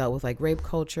Jones dealt with like rape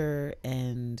culture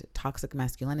and toxic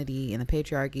masculinity and the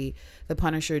patriarchy, the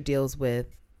Punisher deals with,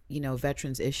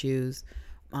 veterans issues,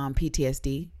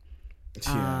 PTSD,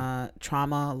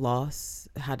 trauma, loss,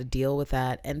 how to deal with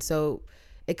that. And so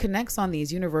it connects on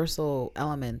these universal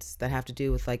elements that have to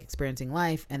do with like experiencing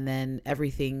life, and then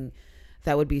everything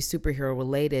that would be superhero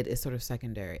related is sort of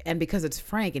secondary. And because it's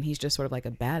Frank and he's just sort of like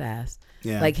a badass,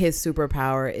 like his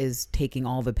superpower is taking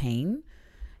all the pain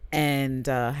and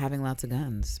having lots of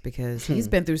guns, because he's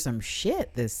been through some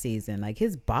shit this season. Like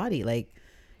his body, like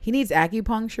he needs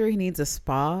acupuncture, he needs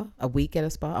a week at a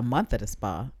spa, a month at a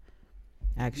spa.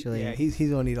 Actually, yeah, he's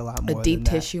gonna need a lot more. A deep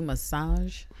tissue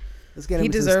massage. Let's get him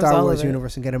into the Star Wars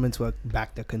universe and get him into a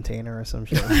Bacta container or some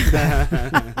shit.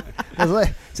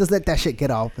 just let that shit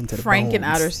get off into the Frank bones. in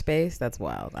outer space. That's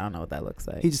wild. I don't know what that looks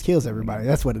like. He just kills everybody.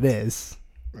 That's what it is.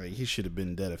 Right, he should have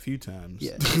been dead a few times.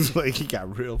 Yeah, like he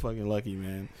got real fucking lucky,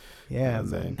 man. Yeah,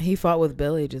 man. He fought with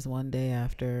Billy just one day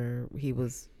after he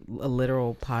was a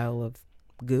literal pile of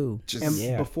goo.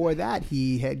 Before that,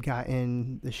 he had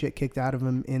gotten the shit kicked out of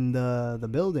him in the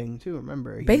building too.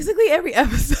 Remember, basically every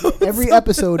episode. Every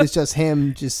episode is just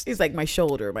him. He's like my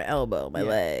shoulder, my elbow, my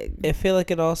leg. I feel like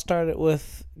it all started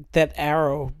with that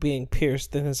arrow being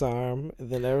pierced in his arm, and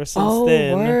then ever since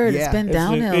then, it's been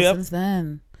downhill since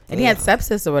then. And he had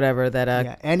sepsis or whatever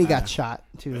that. And he got shot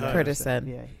too. Curtis said.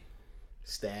 Yeah.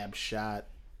 Stabbed, shot,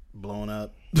 blown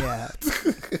up. Yeah.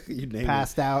 You name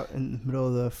Passed out in the middle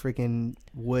of the freaking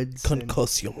woods.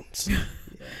 Concussions.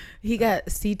 He got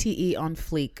CTE on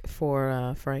fleek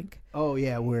for Frank. Oh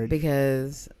yeah, weird.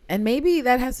 Because, and maybe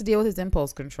that has to deal with his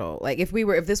impulse control. Like if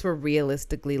this were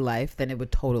realistically life, then it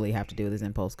would totally have to do with his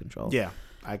impulse control. Yeah.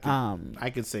 I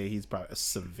could say he's probably a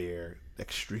severe,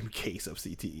 extreme case of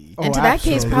CTE. And to that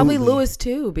case, probably Lewis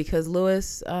too, because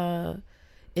Lewis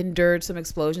endured some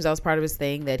explosions. That was part of his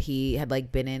thing, that he had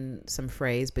like been in some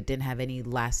frays but didn't have any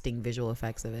lasting visual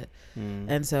effects of it.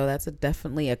 And so that's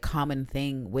definitely a common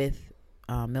thing with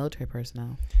military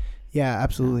personnel. Yeah,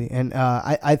 absolutely. And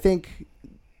I think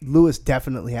Lewis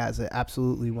definitely has it.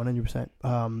 Absolutely,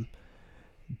 100%.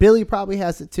 Billy probably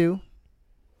has it too.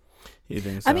 You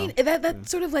think so? I mean,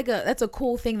 that's sort of like that's a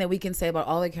cool thing that we can say about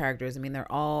all the characters. I mean, they're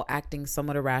all acting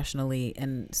somewhat irrationally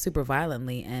and super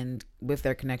violently, and with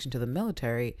their connection to the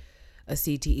military, a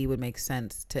CTE would make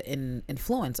sense to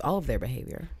influence all of their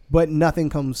behavior. But nothing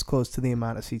comes close to the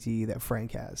amount of CTE that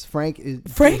Frank has. Frank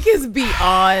is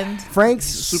beyond.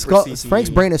 Frank's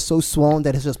brain is so swollen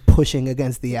that it's just pushing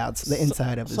against the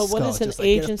inside of his skull. So what is an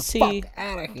agency?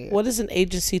 What is an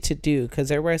agency to do?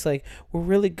 Because everybody's like, we're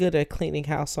really good at cleaning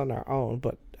house on our own,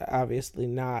 but obviously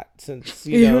not, since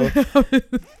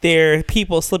there are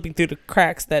people slipping through the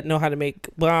cracks that know how to make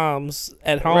bombs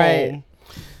at home. Right.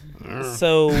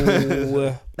 So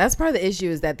that's part of the issue,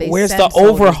 is that they where's the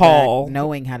overhaul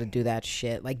knowing how to do that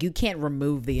shit. Like you can't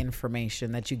remove the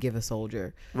information that you give a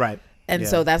soldier, right? And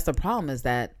so that's the problem, is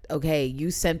that okay,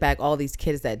 you sent back all these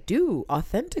kids that do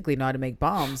authentically know how to make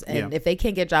bombs, and if they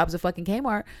can't get jobs at fucking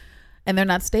Kmart and they're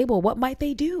not stable, what might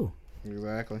they do?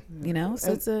 Exactly.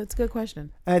 So it's a good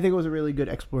question. And I think it was a really good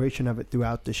exploration of it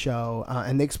throughout the show,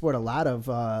 and they explored a lot of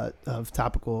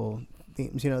topical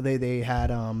themes. They had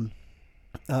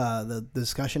the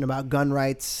discussion about gun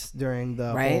rights during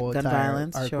the whole gun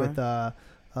violence arc with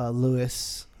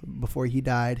Lewis before he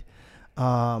died.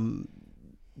 There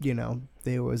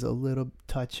was a little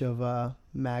touch of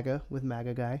MAGA with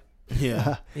MAGA guy.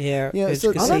 Yeah.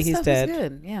 So all that stuff is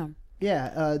good. Yeah.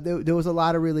 Yeah. There was a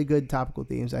lot of really good topical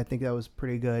themes. I think that was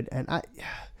pretty good. And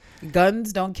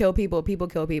guns don't kill people. People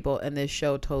kill people. And this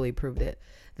show totally proved it.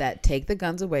 That take the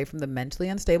guns away from the mentally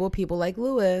unstable people like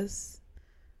Lewis,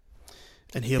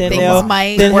 and things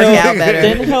might work out better.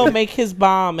 Then he'll make his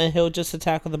bomb and he'll just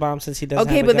attack with the bomb, since he doesn't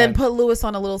have a gun. Then put Lewis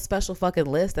on a little special fucking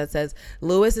list that says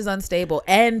Lewis is unstable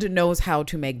and knows how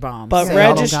to make bombs. But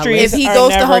registries, if he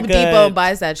goes to Home Depot and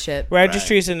buys that shit,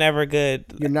 registries are never good.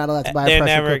 You're not allowed to buy They're a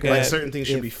pressure never cooker. good. Like certain things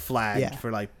should be flagged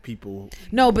for like people.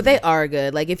 No, but they are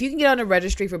good. Like if you can get on a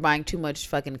registry for buying too much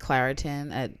fucking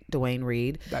Claritin at Dwayne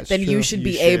Reed, then you should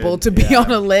be able to be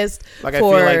on a list. Like I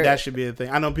feel like that should be a thing.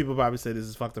 I know people probably say this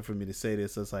is fucked up for me to say this.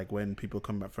 It's like when people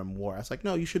come back from war, it's like,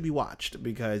 no, you should be watched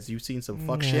because you've seen some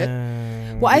fuck shit.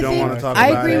 Well, I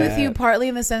agree with you partly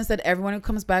in the sense that everyone who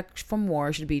comes back from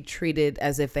war should be treated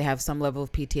as if they have some level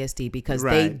of PTSD, because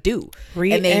they do.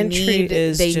 Re-entry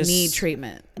and they need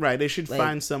treatment. Right. They should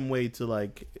find some way to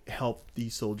like help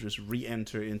these soldiers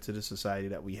re-enter into the society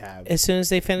that we have. As soon as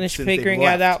they finish figuring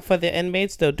that out for the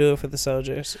inmates, they'll do it for the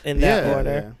soldiers in that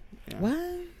order. Yeah.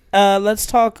 What? Let's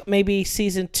talk maybe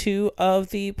season 2 of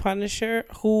The Punisher.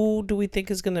 Who do we think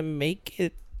is going to make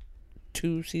it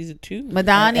to season 2?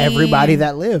 Madani. Everybody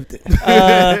that lived.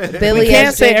 Billy. We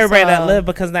can't say everybody that lived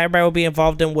because not everybody will be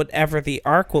involved in whatever the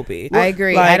arc will be. I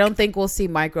agree. I don't think we'll see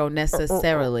Micro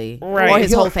necessarily, or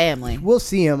his whole family. We'll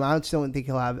see him. I just don't think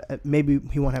he'll have. Maybe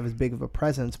he won't have as big of a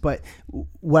presence. But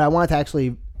what I wanted to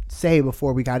actually say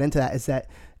before we got into that is that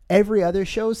every other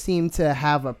show seemed to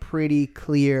have a pretty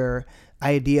clear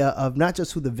idea of not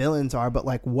just who the villains are, but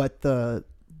like what the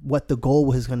goal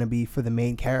was going to be for the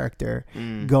main character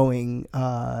going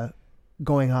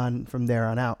on from there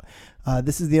on out.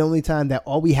 This is the only time that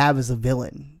all we have is a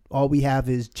villain. All we have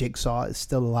is Jigsaw is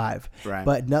still alive, right?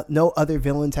 But no other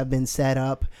villains have been set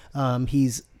up.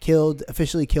 He's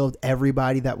officially killed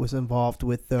everybody that was involved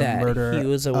with the murder. He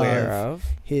was aware of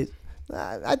his.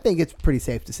 I think it's pretty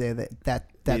safe to say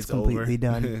that's completely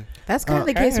done. That's kind of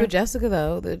the case with Jessica,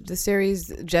 though. The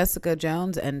series Jessica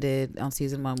Jones ended on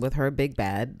season 1 with her big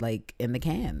bad, like, in the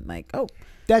can. Like, oh,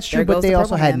 that's true. But they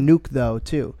also had Nuke, though,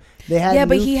 too. They had Nuke.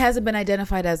 But he hasn't been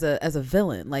identified as a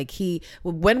villain. Like,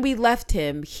 when we left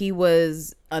him, he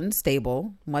was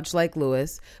unstable, much like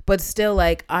Lewis, but still,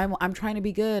 like, I'm trying to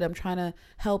be good. I'm trying to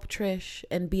help Trish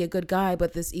and be a good guy,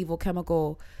 but this evil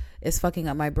chemical is fucking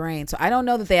up my brain. So I don't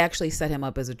know that they actually set him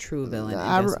up as a true villain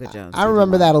in Jessica Jones. I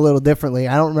remember that a little differently.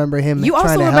 I don't remember him. You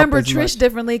also remember Trish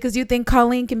differently because you think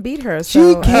Colleen can beat her.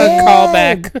 So she can. Call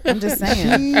back. I'm just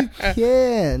saying. She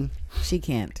can. She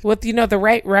can't. With the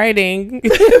right writing.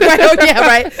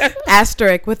 Right.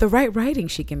 Asterisk. With the right writing,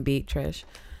 she can beat Trish.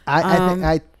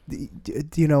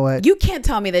 Do you know what? You can't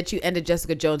tell me that you ended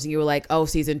Jessica Jones and you were like, oh,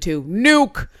 season 2,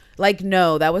 Nuke. Like,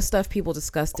 no, that was stuff people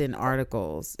discussed in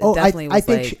articles. I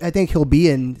think he'll be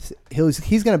in.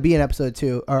 He's going to be in episode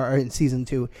 2 or in season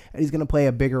 2, and he's going to play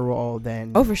a bigger role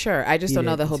than. Oh, for sure. I just don't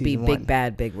know that he'll be big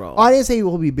bad, big role. I didn't say he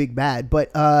will be big bad,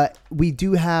 but we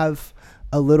do have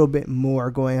a little bit more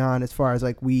going on as far as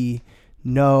like we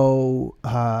know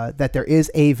that there is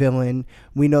a villain.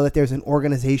 We know that there's an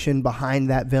organization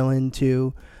behind that villain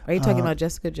too. Are you talking about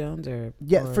Jessica Jones or?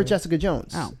 Yeah, for Jessica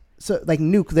Jones. Oh. So like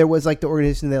Nuke, there was like the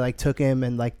organization that like took him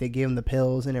and like they gave him the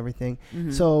pills and everything. Mm-hmm.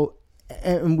 So,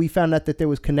 and we found out that there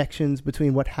was connections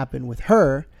between what happened with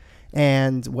her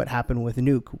and what happened with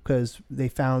Nuke because they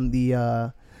found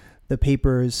the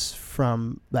papers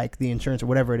from like the insurance or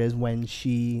whatever it is when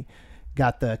she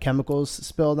got the chemicals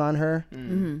spilled on her.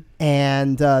 Mm-hmm.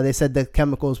 And they said the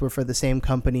chemicals were for the same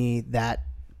company that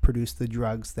produced the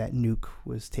drugs that Nuke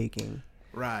was taking.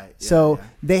 Right. Yeah, so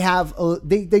they have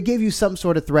they gave you some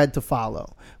sort of thread to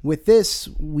follow. With this,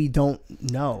 we don't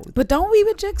know. But don't we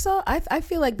with Jigsaw? I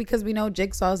feel like because we know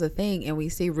Jigsaw's a thing and we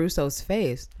see Russo's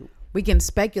face, we can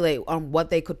speculate on what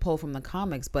they could pull from the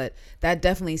comics. But that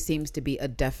definitely seems to be a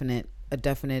definite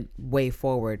way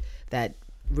forward that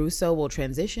Russo will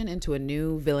transition into a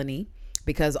new villainy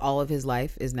because all of his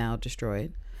life is now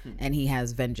destroyed, and he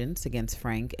has vengeance against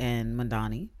Frank and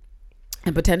Madani,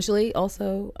 and potentially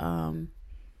also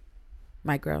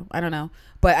Micro. I don't know,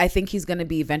 but I think he's gonna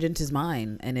be vengeance is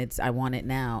mine, and it's I want it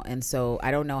now. And so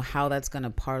I don't know how that's gonna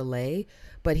parlay,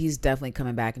 but he's definitely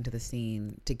coming back into the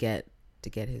scene to get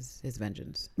his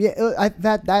vengeance. Yeah,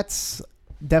 that's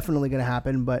definitely gonna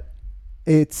happen, but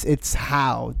it's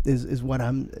how is what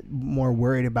I'm more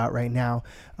worried about right now.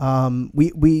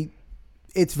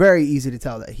 It's very easy to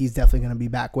tell that he's definitely going to be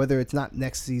back, whether it's not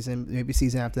next season, maybe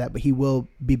season after that, but he will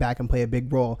be back and play a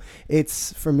big role.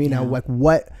 It's for me now, like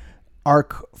what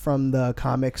arc from the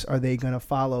comics are they going to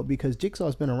follow? Because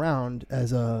Jigsaw's been around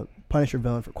as a Punisher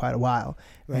villain for quite a while,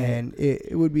 right. And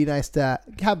it would be nice to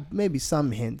have maybe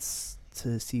some hints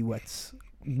to see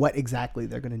what exactly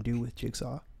they're going to do with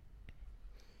Jigsaw.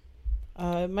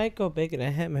 It might go bigger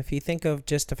than him if you think of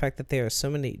just the fact that there are so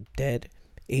many dead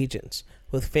agents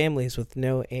with families with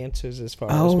no answers as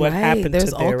far as what happened to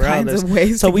their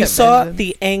relatives. So we saw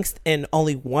the angst in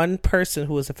only one person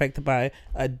who was affected by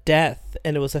a death,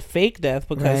 and it was a fake death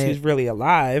because he's really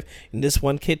alive, and this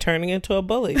one kid turning into a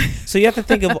bully. So you have to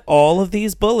think of all of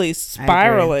these bullies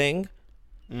spiraling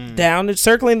down and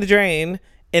circling the drain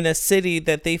in a city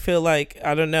that they feel like,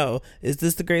 I don't know, is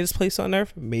this the greatest place on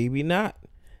earth? Maybe not.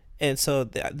 And so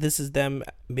this is them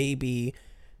maybe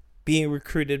being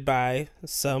recruited by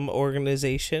some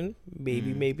organization,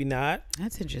 maybe not.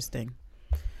 That's interesting.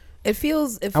 It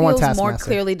feels more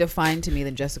clearly defined to me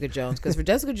than Jessica Jones, because for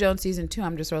Jessica Jones season 2,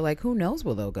 I'm just sort of like, who knows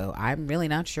where they'll go. I'm really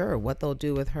not sure what they'll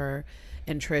do with her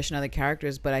and Trish and other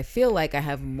characters, but I feel like I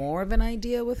have more of an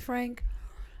idea with Frank.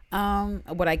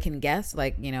 What I can guess,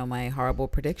 like, you know, my horrible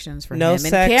predictions for no him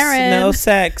sex, and Karen. No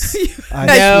sex.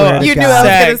 No, you knew I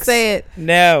was going to say it.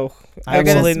 No. I'm going to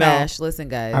Absolutely no. smash. Listen,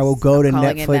 guys. I will go to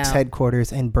calling it Netflix now.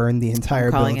 headquarters and burn the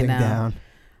entire calling building it now. down.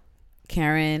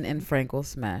 Karen and Frank will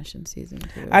smash in season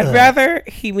 2. I'd rather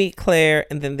he meet Claire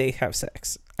and then they have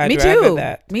sex. Me rather too.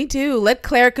 That. Me too. Let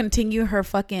Claire continue her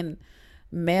fucking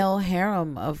male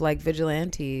harem of like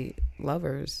vigilante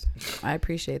lovers. I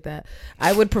appreciate that.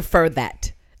 I would prefer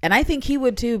that. And I think he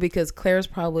would too, because Claire's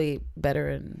probably better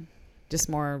and just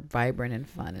more vibrant and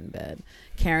fun in bed.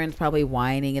 Karen's probably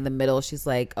whining in the middle. She's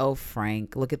like, oh,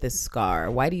 Frank, look at this scar.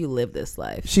 Why do you live this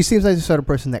life? She seems like the sort of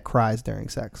person that cries during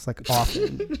sex, like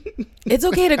often. It's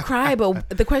okay to cry, but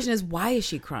the question is, why is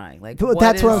she crying? Like,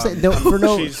 That's what I'm saying. No, for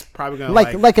no, she's probably gonna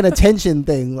like an attention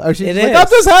thing. Or she's It like, is. I'm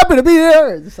just happy to be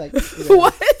here. Just like, you know.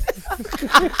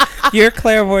 What? Your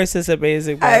Claire voice is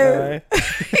amazing, by the way.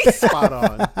 spot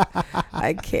on.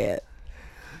 I can't.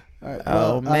 All right,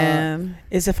 Oh, well, man.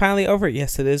 Is it finally over?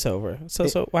 Yes, it is over.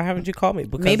 So why haven't you called me?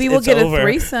 Because Maybe we'll it's get over. a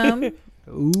threesome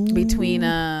ooh. between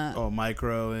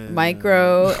Micro and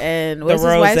what's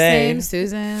his Rosé. wife's name?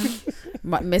 Susan,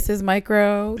 Mrs.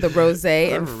 Micro, the Rose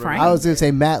and Frank. I was gonna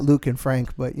say Matt, Luke, and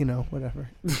Frank, but you know, whatever.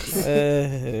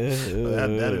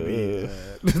 that'd be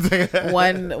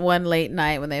one late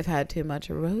night when they've had too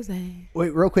much rose.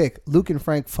 Wait, real quick. Luke and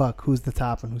Frank fuck. Who's the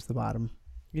top and who's the bottom?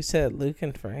 You said Luke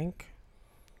and Frank?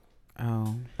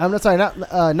 Oh, I'm not sorry,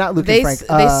 not Luke They and Frank.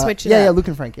 they switch it Yeah, up. Luke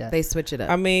and Frank. Yeah. They switch it up.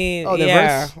 I mean, Oh, they're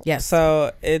yeah. verse? Yes.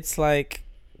 So it's like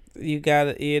you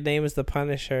got your name is the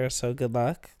Punisher, so good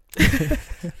luck.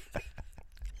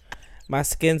 My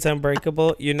skin's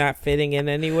unbreakable. You're not fitting in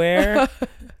anywhere.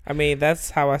 I mean,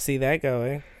 that's how I see that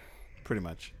going. pretty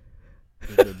much.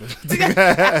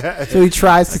 So he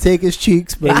tries to take his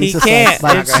cheeks, but He he's just can't.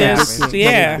 like, It's just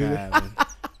I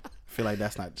feel like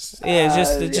that's not. Yeah, it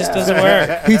just doesn't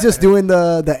work. he's just doing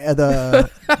the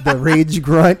rage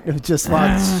grunt of just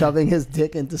like shoving his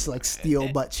dick into just like steel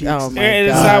butt cheeks. Oh my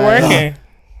It's God. not working.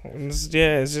 It's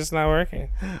just not working.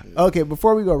 Okay,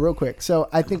 before we go, real quick. So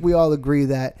I think we all agree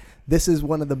that this is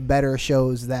one of the better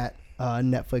shows that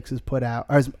Netflix has put out,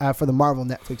 or for the Marvel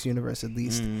Netflix universe at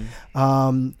least.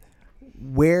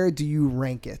 Where do you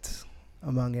rank it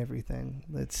among everything?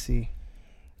 Let's see.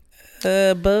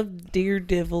 Above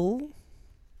Daredevil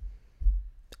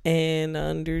and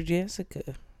under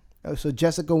Jessica. Oh, so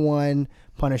Jessica 1,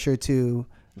 Punisher 2,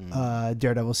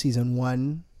 Daredevil season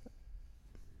 1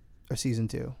 or season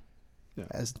 2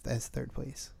 as third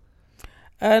place.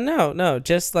 No,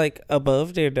 just like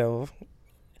above Daredevil.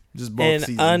 Just both And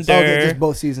seasons. under Okay, just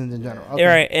both seasons in general. Okay.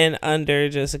 right, and under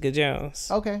Jessica Jones.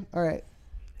 Okay, all right.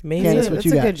 Maybe Candace, what That's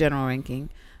you a got? good general ranking.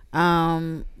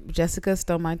 Jessica's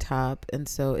still my top, and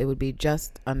so it would be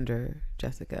just under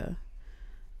Jessica,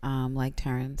 like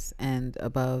Terrence, and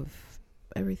above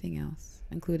everything else,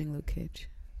 including Luke Cage.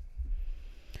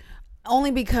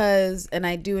 Only because, and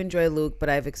I do enjoy Luke, but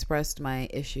I've expressed my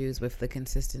issues with the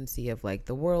consistency of like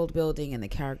the world building and the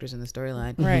characters and the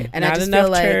storyline. right. And not I just enough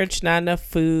feel like, church, not enough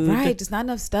food. right, just not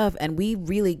enough stuff. And we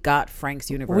really got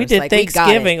Frank's universe. We did like,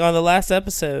 Thanksgiving on the last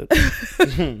episode.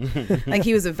 Like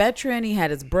he was a veteran. He had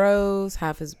his bros.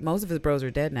 Most of his bros are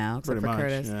dead now, except Pretty for much,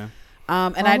 Curtis. yeah.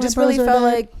 And All I my just really bros are felt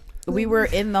dead. like we were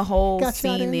in the whole Got shot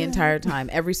scene in the the entire time.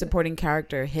 Every supporting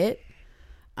character hit.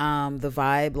 The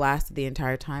vibe lasted the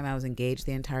entire time. I was engaged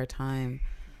the entire time.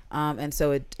 And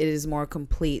so it is more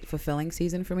complete, fulfilling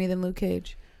season for me than Luke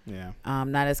Cage. Yeah.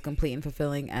 Not as complete and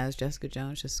fulfilling as Jessica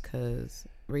Jones, just because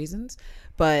reasons.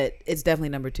 But it's definitely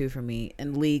number 2 for me,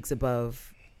 and leagues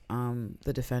above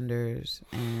the Defenders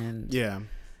and Yeah.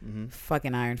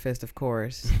 fucking Iron Fist, of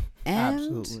course, and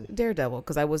Absolutely. Daredevil,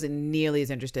 because I wasn't nearly as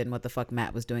interested in what the fuck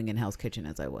Matt was doing in Hell's Kitchen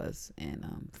as I was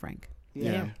in Frank.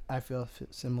 Yeah. I feel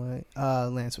similar.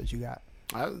 Lance, what you got?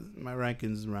 My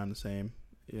rankings around the same.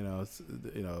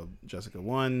 Jessica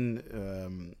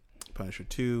 1, Punisher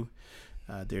 2,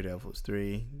 Daredevil is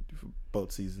 3. For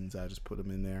both seasons, I just put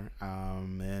them in there.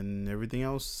 And everything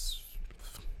else.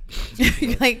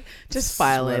 Like, just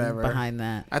file Whatever. in behind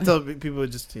that. I tell people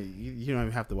just you don't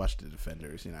even have to watch the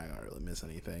Defenders. You're not gonna really miss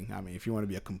anything. I mean, if you want to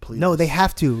be a complete No, they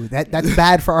have to. That's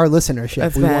bad for our listenership.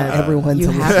 That's we bad. want everyone You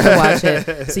to have listen. to watch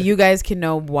it so you guys can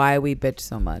know why we bitch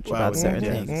so much Why about we certain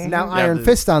bitch. things. Now, Yeah, Iron the-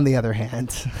 Fist, on the other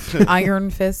hand, Iron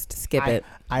Fist, skip it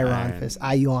Iron Fist,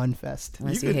 Ion Fest,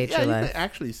 unless you hate your you life. could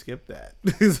actually skip that.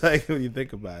 It's like when you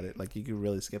think about it, like you could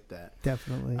really skip that.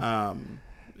 definitely.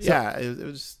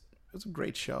 It was a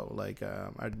great show. Like I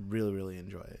really really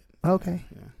enjoy it. Okay.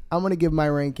 Yeah. I'm gonna give my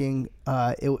ranking.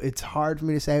 It's hard for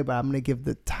me to say, but I'm gonna give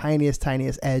the tiniest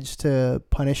edge to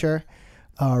Punisher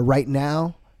right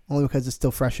now. only because it's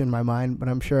still fresh in my mind. But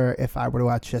I'm sure if I were to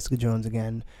watch Jessica Jones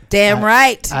again,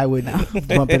 right, I would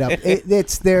bump it up.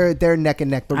 It's they're neck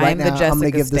and neck. But right now, I'm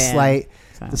going to give the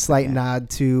slight nod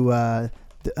to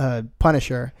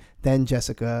Punisher, then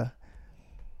Jessica,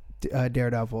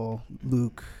 Daredevil,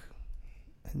 Luke,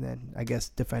 and then I guess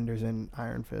Defenders and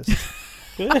Iron Fist.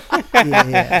 It's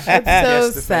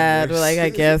so sad. We're like, I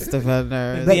guess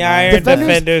Defenders. The Iron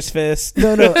Defenders Fist.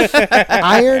 No.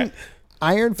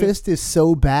 Iron Fist is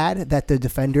so bad that the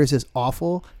Defenders is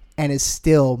awful and is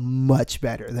still much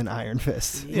better than Iron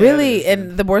Fist. Yeah, really,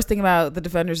 and the worst thing about the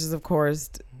Defenders is, of course,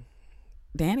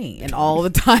 Danny, and all the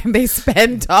time they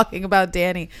spend talking about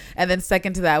Danny. And then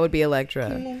second to that would be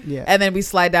Elektra. Yeah. And then we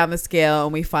slide down the scale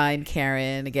and we find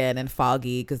Karen again and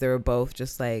Foggy, because they were both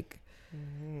just like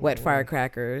wet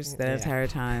firecrackers that entire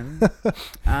time.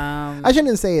 I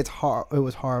shouldn't say it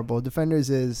was horrible. Defenders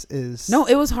is no,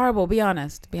 it was horrible. Be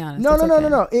honest.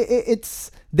 No. It's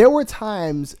there were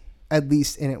times, at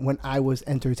least in it, when I was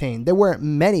entertained. There weren't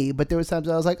many, but there was times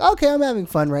I was like, okay, I'm having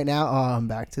fun right now. Oh, I'm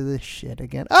back to this shit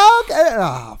again. Okay.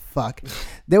 Oh, fuck.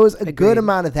 There was a good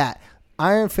amount of that.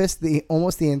 Iron Fist,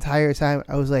 almost the entire time,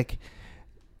 I was like,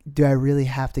 do I really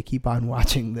have to keep on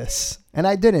watching this? And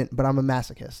I didn't, but I'm a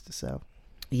masochist, so.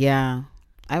 Yeah,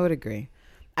 I would agree.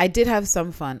 I did have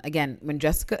some fun. Again, when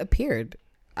Jessica appeared,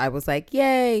 I was like,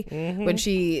 yay. Mm-hmm. When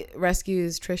she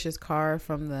rescues Trisha's car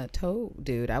from the tow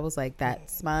dude, I was like,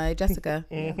 that's my Jessica.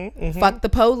 Mm-hmm. Fuck the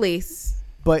police.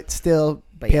 But still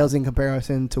pales in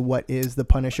comparison to what is the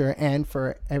Punisher, and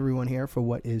for everyone here, for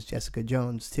what is Jessica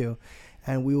Jones too.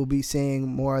 And we will be seeing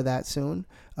more of that soon.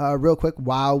 Real quick,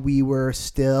 while we were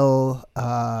still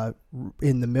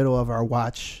in the middle of our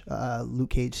watch, Luke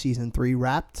Cage season 3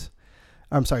 wrapped.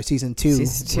 I'm sorry, season 2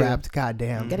 wrapped.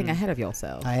 Goddamn. Getting ahead of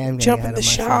yourself. I am getting Jumping ahead the of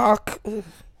shark.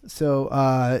 So,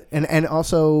 and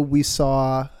also we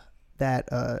saw that,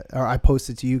 or I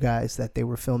posted to you guys that they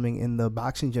were filming in the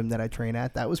boxing gym that I train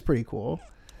at. That was pretty cool.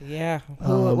 Yeah.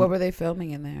 What were they filming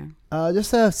in there?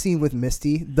 Just a scene with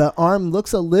Misty. The arm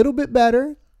looks a little bit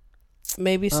better.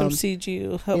 Maybe some CG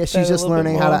will help. Yeah, she's just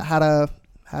learning how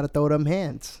to throw them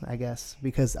hands, I guess,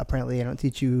 because apparently they don't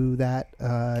teach you that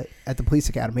at the police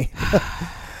academy.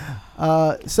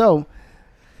 So,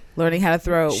 learning how to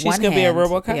throw she's one gonna hand. Be a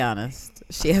RoboCop? To be honest,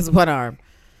 she has one arm,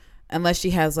 unless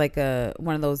she has like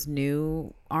one of those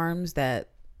new arms that.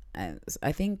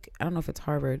 I think, I don't know if it's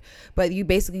Harvard, but you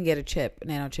basically get a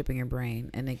nano chip in your brain,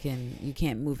 and you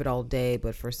can't move it all day,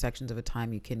 but for sections of a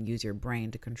time you can use your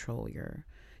brain to control your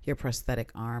prosthetic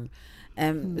arm.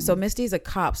 And so Misty's a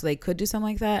cop, so they could do something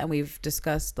like that, and we've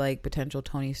discussed like potential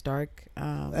Tony Stark.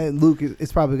 And Luke,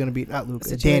 it's probably going to be not Luke,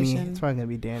 situation. Danny. It's probably going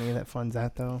to be Danny that funds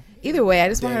that though. Either way, I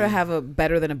just want her to have a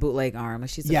better than a bootleg arm.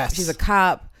 She's a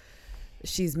cop.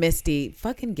 She's Misty.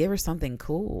 Fucking give her something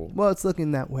cool. Well, it's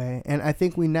looking that way. And I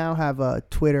think we now have a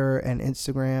Twitter and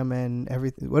Instagram and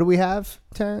everything. What do we have,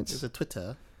 Terrence? There's a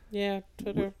Twitter. Yeah,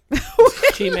 Twitter.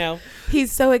 Gmail.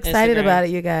 He's so excited Instagram. about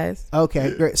it, you guys.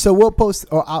 Okay, great. So we'll post,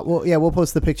 we'll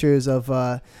post the pictures of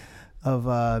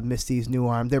Misty's new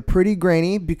arm. They're pretty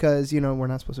grainy because, we're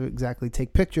not supposed to exactly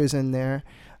take pictures in there.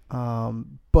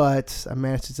 But I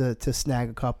managed to snag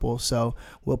a couple. So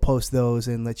we'll post those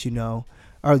and let you know.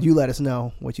 Or you let us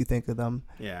know what you think of them.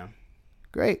 Yeah.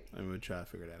 Great. I'm going to try to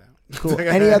figure that out. Cool.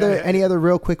 Any other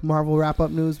real quick Marvel wrap-up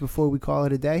news before we call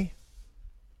it a day?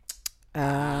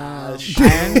 Iron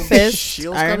Fist.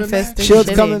 Shield's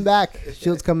coming back.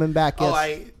 Shield's coming back.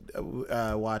 Yes. Oh,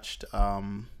 I watched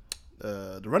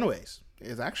The Runaways.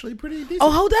 It's actually pretty decent.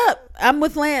 Oh, hold up. I'm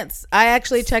with Lance. I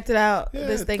actually checked it out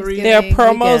this Thanksgiving. Their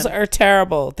promos are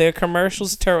terrible. Their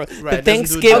commercials are terrible. Right, the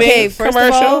Thanksgiving first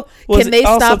commercial of all, can they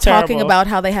stop terrible. talking about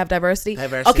how they have diversity?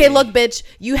 Okay, look, bitch.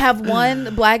 You have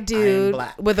one black dude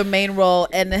with a main role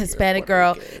and a Hispanic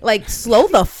girl. Like, slow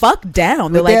the fuck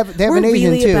down. They're like, they have an Asian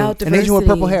really too. About diversity. An Asian with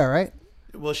purple hair, right?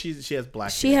 Well, she has black.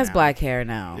 She has black hair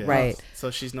now, right? So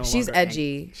she's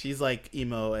edgy. She's like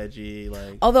emo, edgy,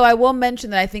 like. Although I will mention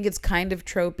that I think it's kind of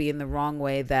tropey in the wrong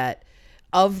way that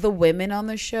of the women on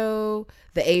the show,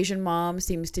 the Asian mom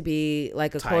seems to be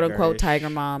like a quote unquote tiger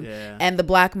mom, and the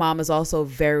black mom is also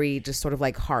very just sort of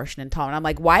like harsh and intolerant. I'm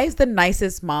like, why is the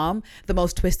nicest mom the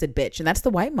most twisted bitch? And that's the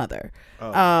white mother,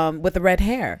 with the red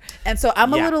hair. And so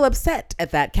I'm a little upset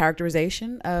at that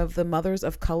characterization of the mothers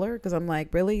of color, because I'm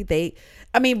like, really?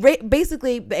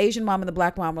 Basically the Asian mom and the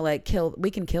black mom were like, we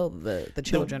can kill the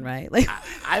children, right? Like,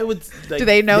 I would. Like, do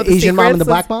they know the Asian mom and the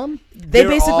black mom? They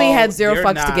basically had zero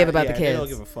fucks to give about the kids. They don't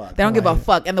give a fuck. They don't give a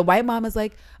fuck. And the white mom is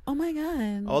like, oh my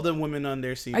God. All the women on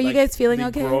there seem. Are you guys feeling the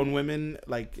okay? Grown women,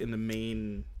 like in the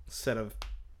main set of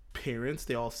parents,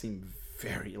 they all seem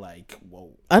very like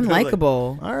whoa,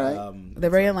 unlikable. All right, they're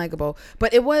very unlikable,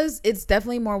 but it's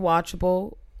definitely more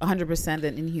watchable 100%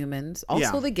 than Inhumans.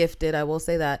 Also, The Gifted, I will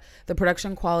say that the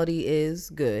production quality is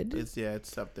good.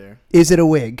 It's up there. Is it a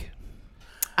wig?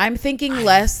 I'm thinking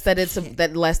less that it's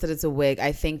a wig.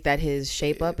 I think that his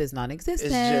shape up is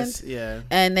non-existent. It's just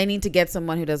and they need to get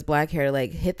someone who does black hair to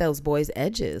like hit those boys'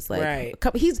 edges. Like,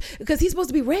 right. He's supposed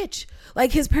to be rich.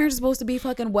 Like his parents are supposed to be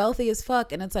fucking wealthy as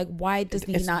fuck, and it's like, why does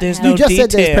he not? There's have no You just detail.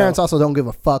 said that his parents also don't give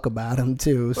a fuck about him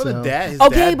too. well, So his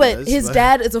dad his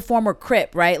dad is a former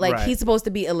Crip, right? Like he's supposed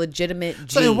to be a legitimate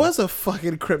G. So it was a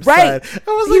fucking Crip right. side.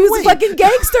 He was a fucking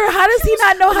gangster. How does he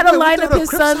not know how to line up his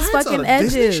son's fucking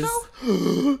edges?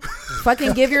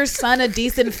 Fucking give your son a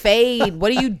decent fade.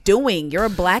 What are you doing? You're a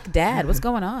black dad. What's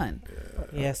going on?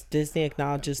 Yes, Disney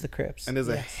acknowledges the Crips. And there's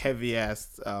a heavy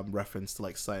ass reference to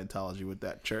like Scientology with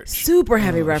that church. Super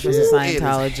heavy reference to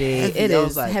Scientology. It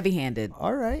is like, heavy handed.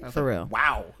 all right, For real.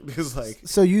 Wow. It's like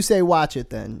so you say watch it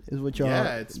then? Is what you're?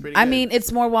 it's pretty. I good. mean,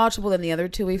 it's more watchable than the other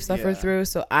two we've suffered Yeah. through.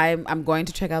 So I'm going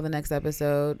to check out the next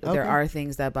episode. There Okay. are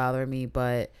things that bother me,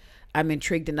 but I'm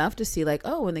intrigued enough to see like,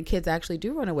 oh, when the kids actually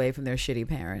do run away from their shitty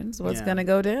parents, what's gonna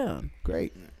go down?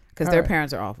 Great. Because All their right.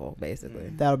 parents are awful, basically.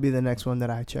 That'll be the next one that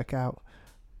I check out.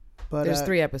 But There's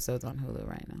 3 episodes on Hulu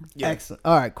right now. Yeah. Excellent.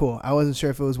 All right, cool. I wasn't sure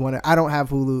if it was one. I don't have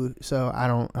Hulu, so I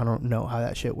don't know how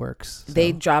that shit works. So.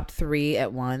 They dropped 3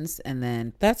 at once, and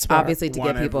then That's smart. obviously to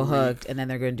One get people every hooked, and then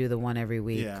they're going to do the one every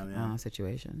week Yeah.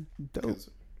 situation. Dope.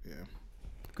 Yeah.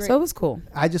 Great. So it was cool.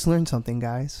 I just learned something,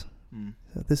 guys.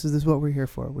 So this is what we're here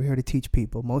for. We're here to teach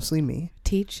people, mostly me.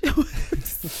 Teach.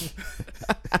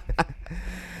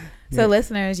 Yeah. So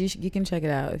listeners, you can check it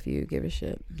out if you give a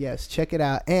shit. Yes, check it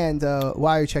out. And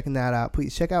while you're checking that out,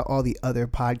 please check out all the other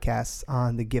podcasts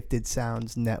on the Gifted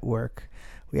Sounds Network.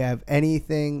 We have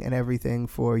anything and everything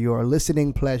for your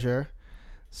listening pleasure.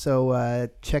 So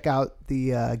check out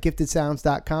the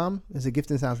giftedsounds.com. Is it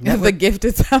Gifted Sounds Network? The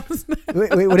Gifted Sounds.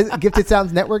 wait, what is it? Gifted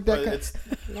Sounds Network.com? It's,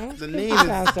 the name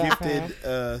is Gifted.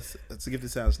 It's the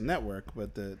Gifted Sounds Network,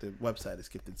 but the website is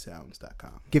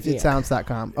giftedsounds.com.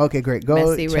 Giftedsounds.com. Okay, great. Go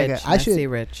Messy check Rich. it. I should. Messy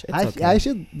Rich. It's okay. I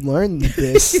should learn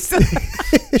this.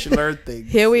 You should learn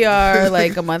things. Here we are,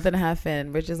 like a month and a half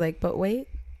in. Rich is like, but wait,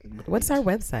 what's our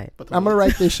website? I'm gonna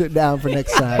write this shit down for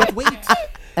next time. Wait.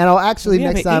 And I'll actually We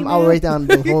have next an time I'll email? write down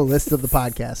the whole list of the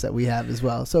podcasts that we have as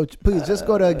well. So please just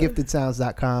go to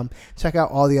giftedsounds.com. Check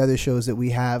out all the other shows that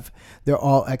we have. They're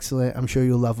all excellent. I'm sure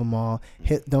you'll love them all.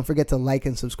 Don't forget to like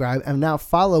and subscribe, and now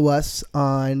follow us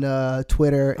on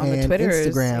Twitter and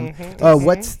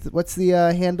Instagram. What's the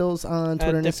handles on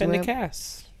Twitter and Defended Instagram?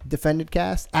 Cast. Defended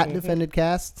Cast at Defended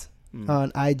Cast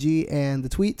on IG and the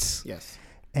tweets. Yes.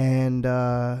 And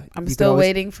I'm still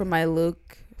waiting for my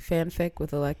Luke fanfic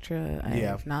with Elektra. I Yeah.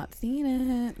 have not seen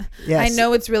it. Yes. I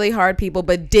know it's really hard, people,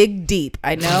 but dig deep.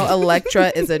 I know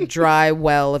Elektra is a dry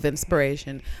well of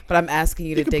inspiration, but I'm asking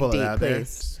you to can dig pull it deep, out there.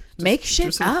 please. Just Make do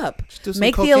shit some- up. just do some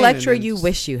Make the cocaine Elektra and you just-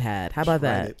 wish you had. How about write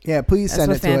that? it. Yeah, please That's send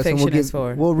what it to us, and we'll fanfiction is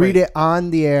for. we'll read Right. it on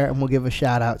the air, and we'll give a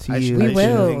shout out to you. We should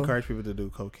will. encourage people to do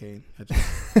cocaine.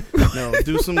 No,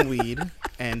 do some weed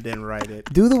and then write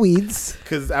it. Do the weeds.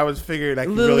 Because I was figuring like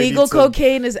The you really legal need some-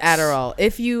 cocaine is Adderall.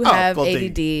 If you have well,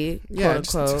 ADD, Yeah, quote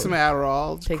just unquote, take some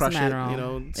Adderall, Take crush some Adderall. it, you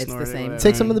know, It's snort the it, same whatever.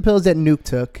 Take some of the pills that Nuke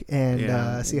took, and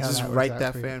Yeah. see how just that works write out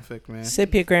that for you. fanfic, man.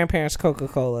 Sip your grandparents'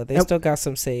 Coca-Cola. They Yep. still got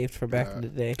some saved for back in the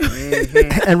day.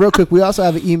 And real quick, we also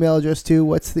have an email address too.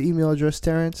 What's the email address,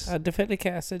 Terrence?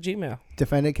 Defendedcast@gmail.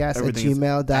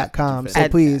 Defendedcast@gmail.com. So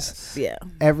at- please, yeah.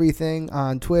 everything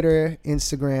on Twitter,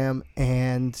 Instagram,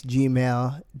 and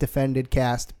Gmail,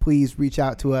 DefendedCast. Please reach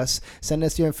out to us. Send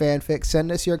us your fanfic.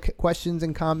 Send us your questions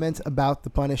and comments about The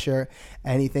Punisher.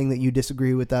 Anything that you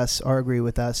disagree with us or agree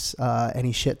with us.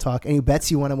 Any shit talk. Any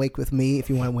bets you want to make with me if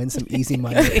you want to win some easy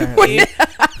money, apparently.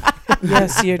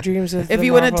 Yes, your dreams of If the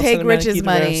you wanna Marvel take Cinematic Rich's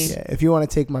money. Universe. Yeah, if you want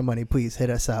to take my money, please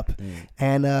hit us up.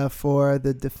 And for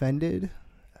the Defended,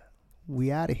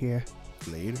 we out of here.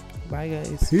 Later. Bye,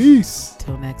 guys. Peace.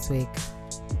 Till next week.